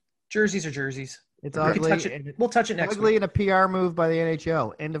 Jerseys are jerseys. It's We can ugly. touch it. We'll touch it next Ugly week. and a PR move by the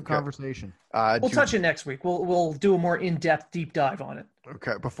NHL. End of conversation. We'll touch it next week. We'll do a more in-depth deep dive on it.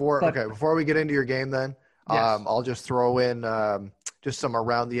 Okay. Before we get into your game, then Yes. I'll just throw in just some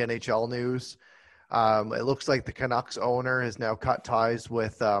around the NHL news. It looks like the Canucks owner has now cut ties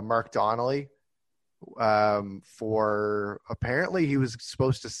with Mark Donnelly. For apparently he was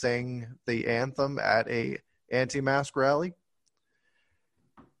supposed to sing the anthem at a anti-mask rally.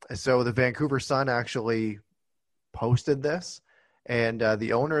 So the Vancouver Sun actually posted this, and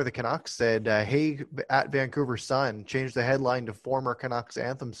the owner of the Canucks said, hey, at Vancouver Sun, change the headline to former Canucks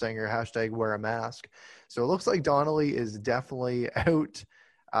anthem singer, #wear a mask. So it looks like Donnelly is definitely out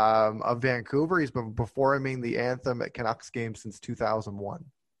of Vancouver. He's been performing the anthem at Canucks games since 2001.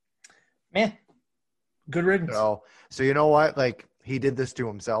 Man, good riddance. So you know what? Like, he did this to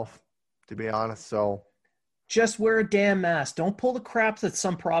himself, to be honest. So Just wear a damn mask. Don't pull the crap that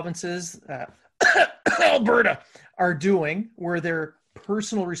some provinces, Alberta, are doing, where their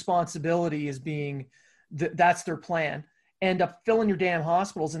personal responsibility is being, that's their plan. End up filling your damn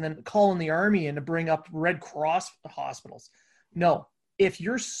hospitals and then calling the army in to bring up Red Cross hospitals. No, if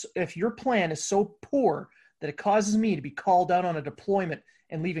your plan is so poor that it causes me to be called out on a deployment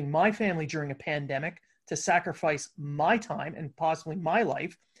and leaving my family during a pandemic to sacrifice my time and possibly my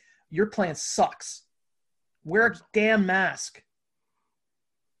life, your plan sucks. Wear a damn mask.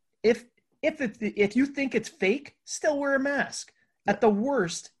 If you think it's fake, still wear a mask. At the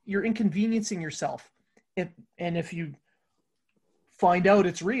worst, you're inconveniencing yourself. And if you find out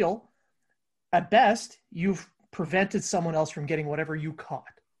it's real, at best, you've prevented someone else from getting whatever you caught.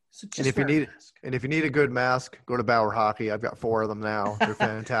 So just if you need a good mask, go to Bauer Hockey. I've got 4 of them now. They're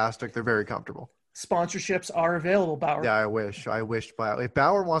fantastic. They're very comfortable. Sponsorships are available, Bauer. Yeah, I wish Bauer. If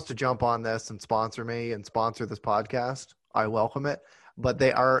Bauer wants to jump on this and sponsor me and sponsor this podcast, I welcome it. But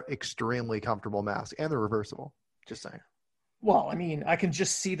they are extremely comfortable masks, and they're reversible. Just saying. Well, I mean, I can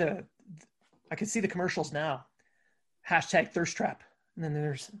see the commercials now. #thirst trap, and then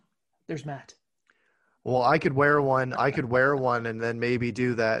there's Matt. Well, I could wear one. And then maybe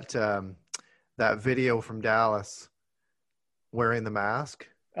do that video from Dallas wearing the mask.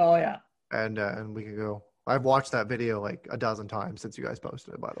 Oh yeah. And we could go. I've watched that video like a dozen times since you guys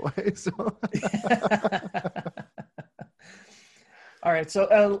posted it, by the way. So, all right. So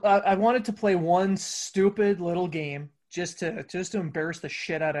I wanted to play one stupid little game just to embarrass the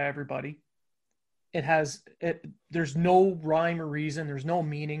shit out of everybody. There's no rhyme or reason. There's no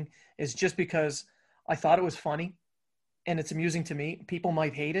meaning. It's just because I thought it was funny, and it's amusing to me. People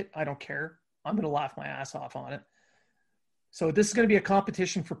might hate it. I don't care. I'm going to laugh my ass off on it. So this is going to be a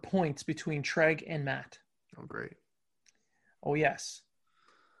competition for points between Treg and Matt. oh great. Oh, yes.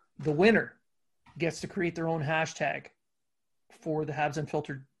 The winner gets to create their own hashtag for the Habs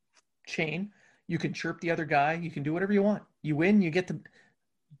Unfiltered chain. You can chirp the other guy. You can do whatever you want. You win, you get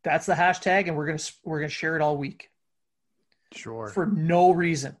that's the hashtag, and we're going to share it all week. Sure. For no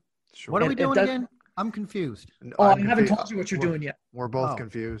reason. Sure. What are we It doing does- again? I'm confused. Oh, I'm I haven't confused. told you what you're doing yet. We're both Oh.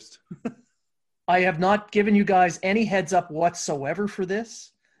 confused. I have not given you guys any heads up whatsoever for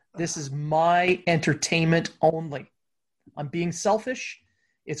this. This is my entertainment only. I'm being selfish.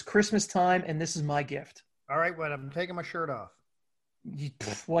 It's Christmas time, and this is my gift. All right, well, I'm taking my shirt off.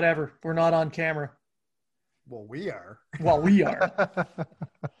 Whatever. We're not on camera. Well, we are. Well, we are.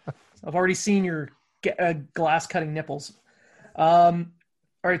 I've already seen your glass cutting nipples. All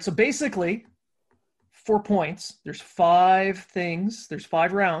right. So basically, 4 points. There's 5 things. There's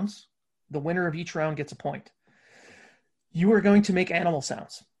 5 rounds. The winner of each round gets a point. You are going to make animal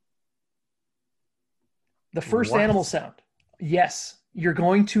sounds. The first animal sound. Yes. You're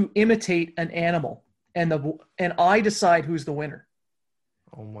going to imitate an animal. And I decide who's the winner.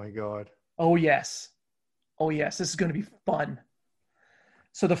 Oh my God. Oh, yes. Oh, yes. This is going to be fun.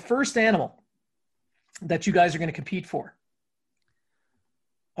 So the first animal that you guys are going to compete for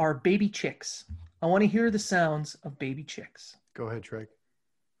are baby chicks. I want to hear the sounds of baby chicks. Go ahead, Trey.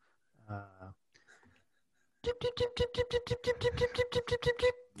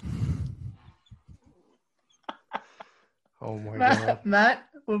 Oh my God. Matt,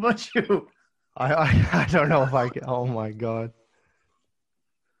 what about you? I don't know if I can. Oh my God.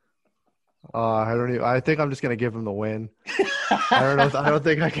 I don't even. I think I'm just gonna give him the win. I don't know. I don't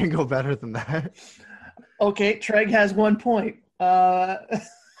think I can go better than that. Okay, Treg has 1 point. Point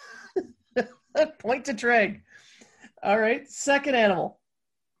to Treg. All right, second animal.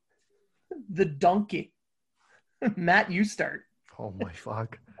 The donkey. Matt, you start. Oh my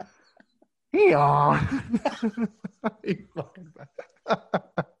fuck. Yeah.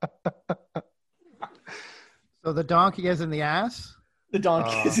 So the donkey is in the ass? The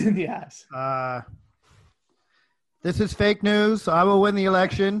donkey is in the ass. This is fake news. I will win the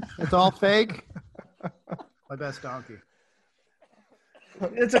election. It's all fake. My best donkey.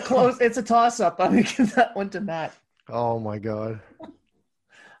 It's a toss-up. I'm going to give that one to Matt. Oh my God.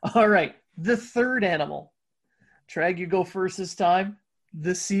 All right. The third animal. Treg, you go first this time.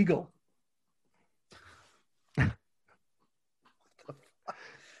 The seagull.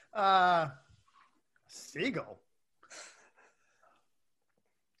 Seagull.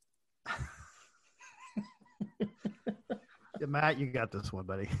 Yeah, Matt, you got this one,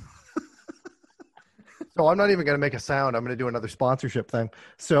 buddy. So I'm not even going to make a sound. I'm going to do another sponsorship thing.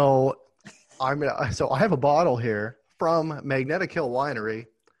 So I have a bottle here from Magnetic Hill Winery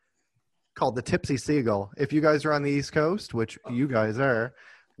called the Tipsy Seagull. If you guys are on the East Coast, which you guys are,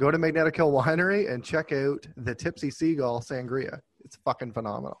 go to Magnetic Hill Winery and check out the Tipsy Seagull Sangria. It's fucking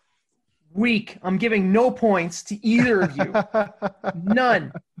phenomenal. Weak. I'm giving no points to either of you.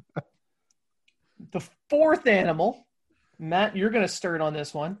 None. The fourth animal. Matt, you're going to start on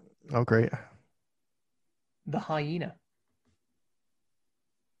this one. Oh, great. The hyena.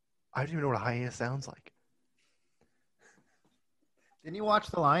 I don't even know what a hyena sounds like. Didn't you watch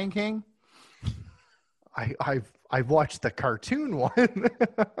The Lion King? I've watched the cartoon one.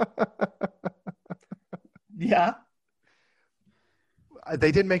 Yeah.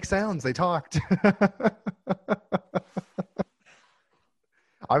 They didn't make sounds. They talked.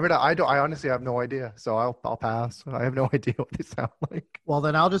 I honestly have no idea. So I'll pass. I have no idea what they sound like. Well,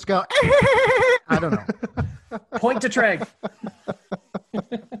 then I'll just go. I don't know. Point to Treg.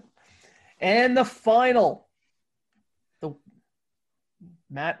 And the final.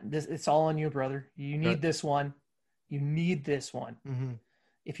 Matt, it's all on you, brother. You need this one. You need this one. Mm-hmm.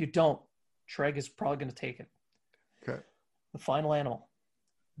 If you don't, Treg is probably going to take it. Okay. The final animal.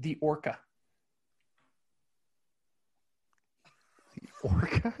 The orca.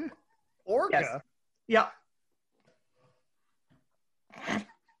 Orca? Orca? Yes. Yeah.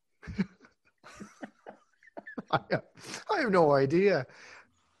 I have no idea.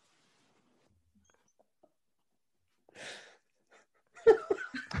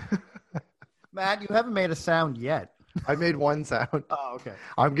 Matt, you haven't made a sound yet. I made one sound. Oh, okay.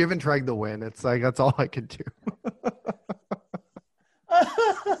 I'm giving Treg the win. It's like that's all I could do.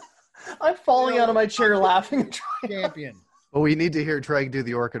 I'm falling out of my chair laughing. Champion. Well, we need to hear Treg do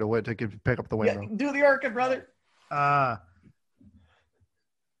the orca to win to pick up the win. Yeah, do the orca, brother. I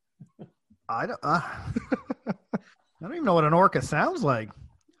don't even know what an orca sounds like.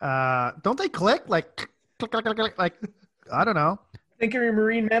 Don't they click like click click click click like I don't know. Think of your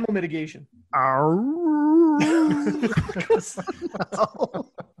marine mammal mitigation.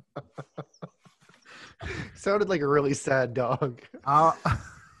 Sounded like a really sad dog.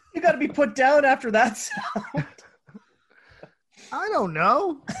 You got to be put down after that sound. I don't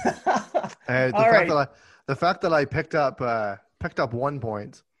know. The fact that I picked up 1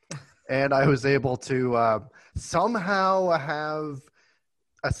 point, and I was able to somehow have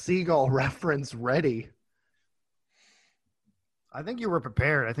a seagull reference ready. I think you were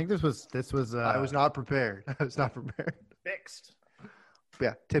prepared. I think this was. I was not prepared. Fixed.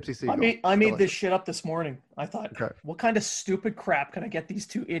 Yeah, Tipsy Seagull. I made this shit up this morning. I thought, okay, what kind of stupid crap can I get these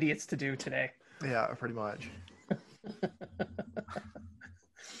two idiots to do today? Yeah, pretty much.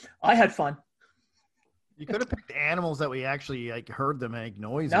 I had fun. You could have picked animals that we actually like heard them make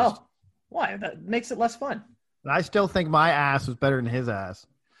noises. No. Why? That makes it less fun. And I still think my ass was better than his ass.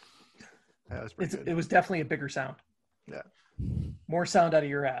 That was pretty good. It was definitely a bigger sound. Yeah. More sound out of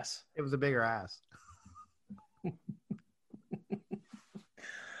your ass. It was a bigger ass.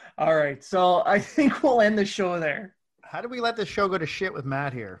 All right. So I think we'll end the show there. How did we let this show go to shit with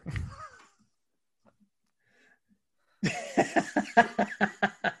Matt here?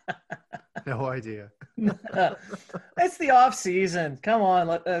 No idea. It's the off season. Come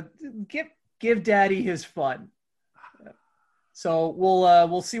on, give Daddy his fun. So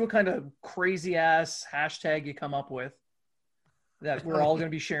we'll see what kind of crazy ass hashtag you come up with that we're all going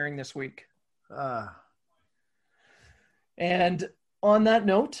to be sharing this week. And on that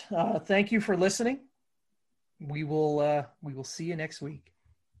note, thank you for listening. We will see you next week.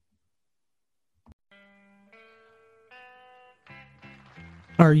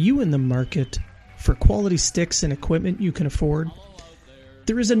 Are you in the market for quality sticks and equipment you can afford?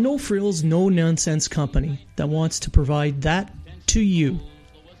 There is a no-frills, no-nonsense company that wants to provide that to you.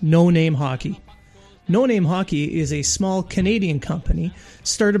 No Name Hockey. No Name Hockey is a small Canadian company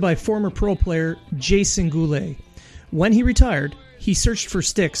started by former pro player Jason Goulet. When he retired, he searched for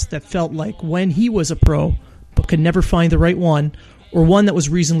sticks that felt like when he was a pro, but could never find the right one or one that was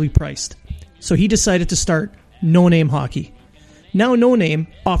reasonably priced. So he decided to start No Name Hockey. Now No Name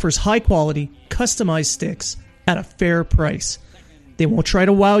offers high-quality, customized sticks at a fair price. They won't try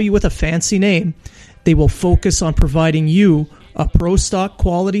to wow you with a fancy name. They will focus on providing you a pro stock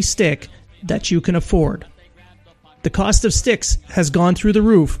quality stick that you can afford. The cost of sticks has gone through the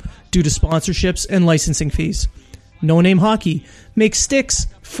roof due to sponsorships and licensing fees. No Name Hockey makes sticks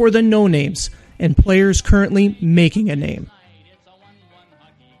for the no-names and players currently making a name.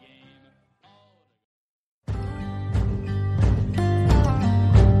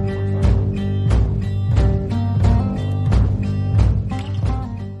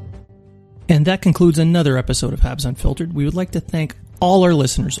 And that concludes another episode of Habs Unfiltered. We would like to thank all our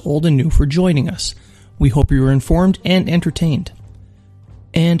listeners, old and new, for joining us. We hope you were informed and entertained.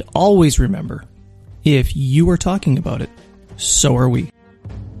 And always remember, if you are talking about it, so are we.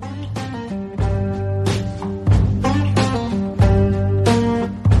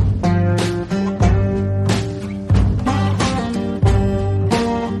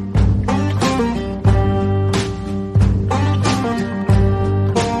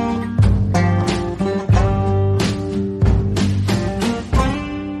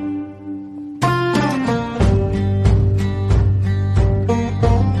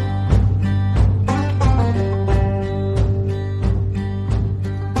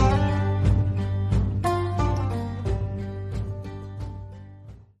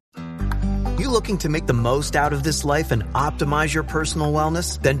 Looking to make the most out of this life and optimize your personal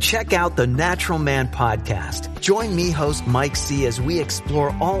wellness? Then check out the Natural Man Podcast. Join me, host Mike C., as we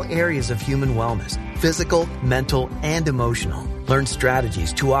explore all areas of human wellness, physical, mental, and emotional. Learn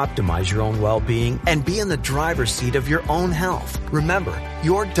strategies to optimize your own well-being and be in the driver's seat of your own health. Remember,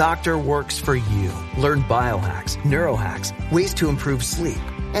 your doctor works for you. Learn biohacks, neurohacks, ways to improve sleep,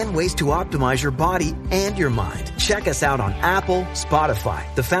 and ways to optimize your body and your mind. Check us out on Apple, Spotify,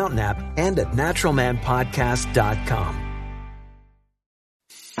 the Fountain app, and at naturalmanpodcast.com.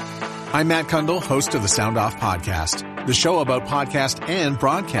 I'm Matt Kundle, host of the Sound Off Podcast, the show about podcast and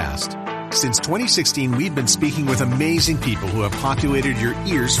broadcast. Since 2016, we've been speaking with amazing people who have populated your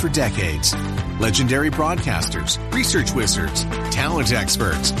ears for decades. Legendary broadcasters, research wizards, talent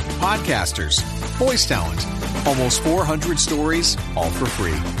experts, podcasters, voice talent. Almost 400 stories, all for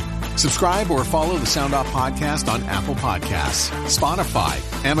free. Subscribe or follow the Sound Off Podcast on Apple Podcasts,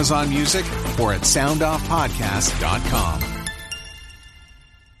 Spotify, Amazon Music, or at soundoffpodcast.com.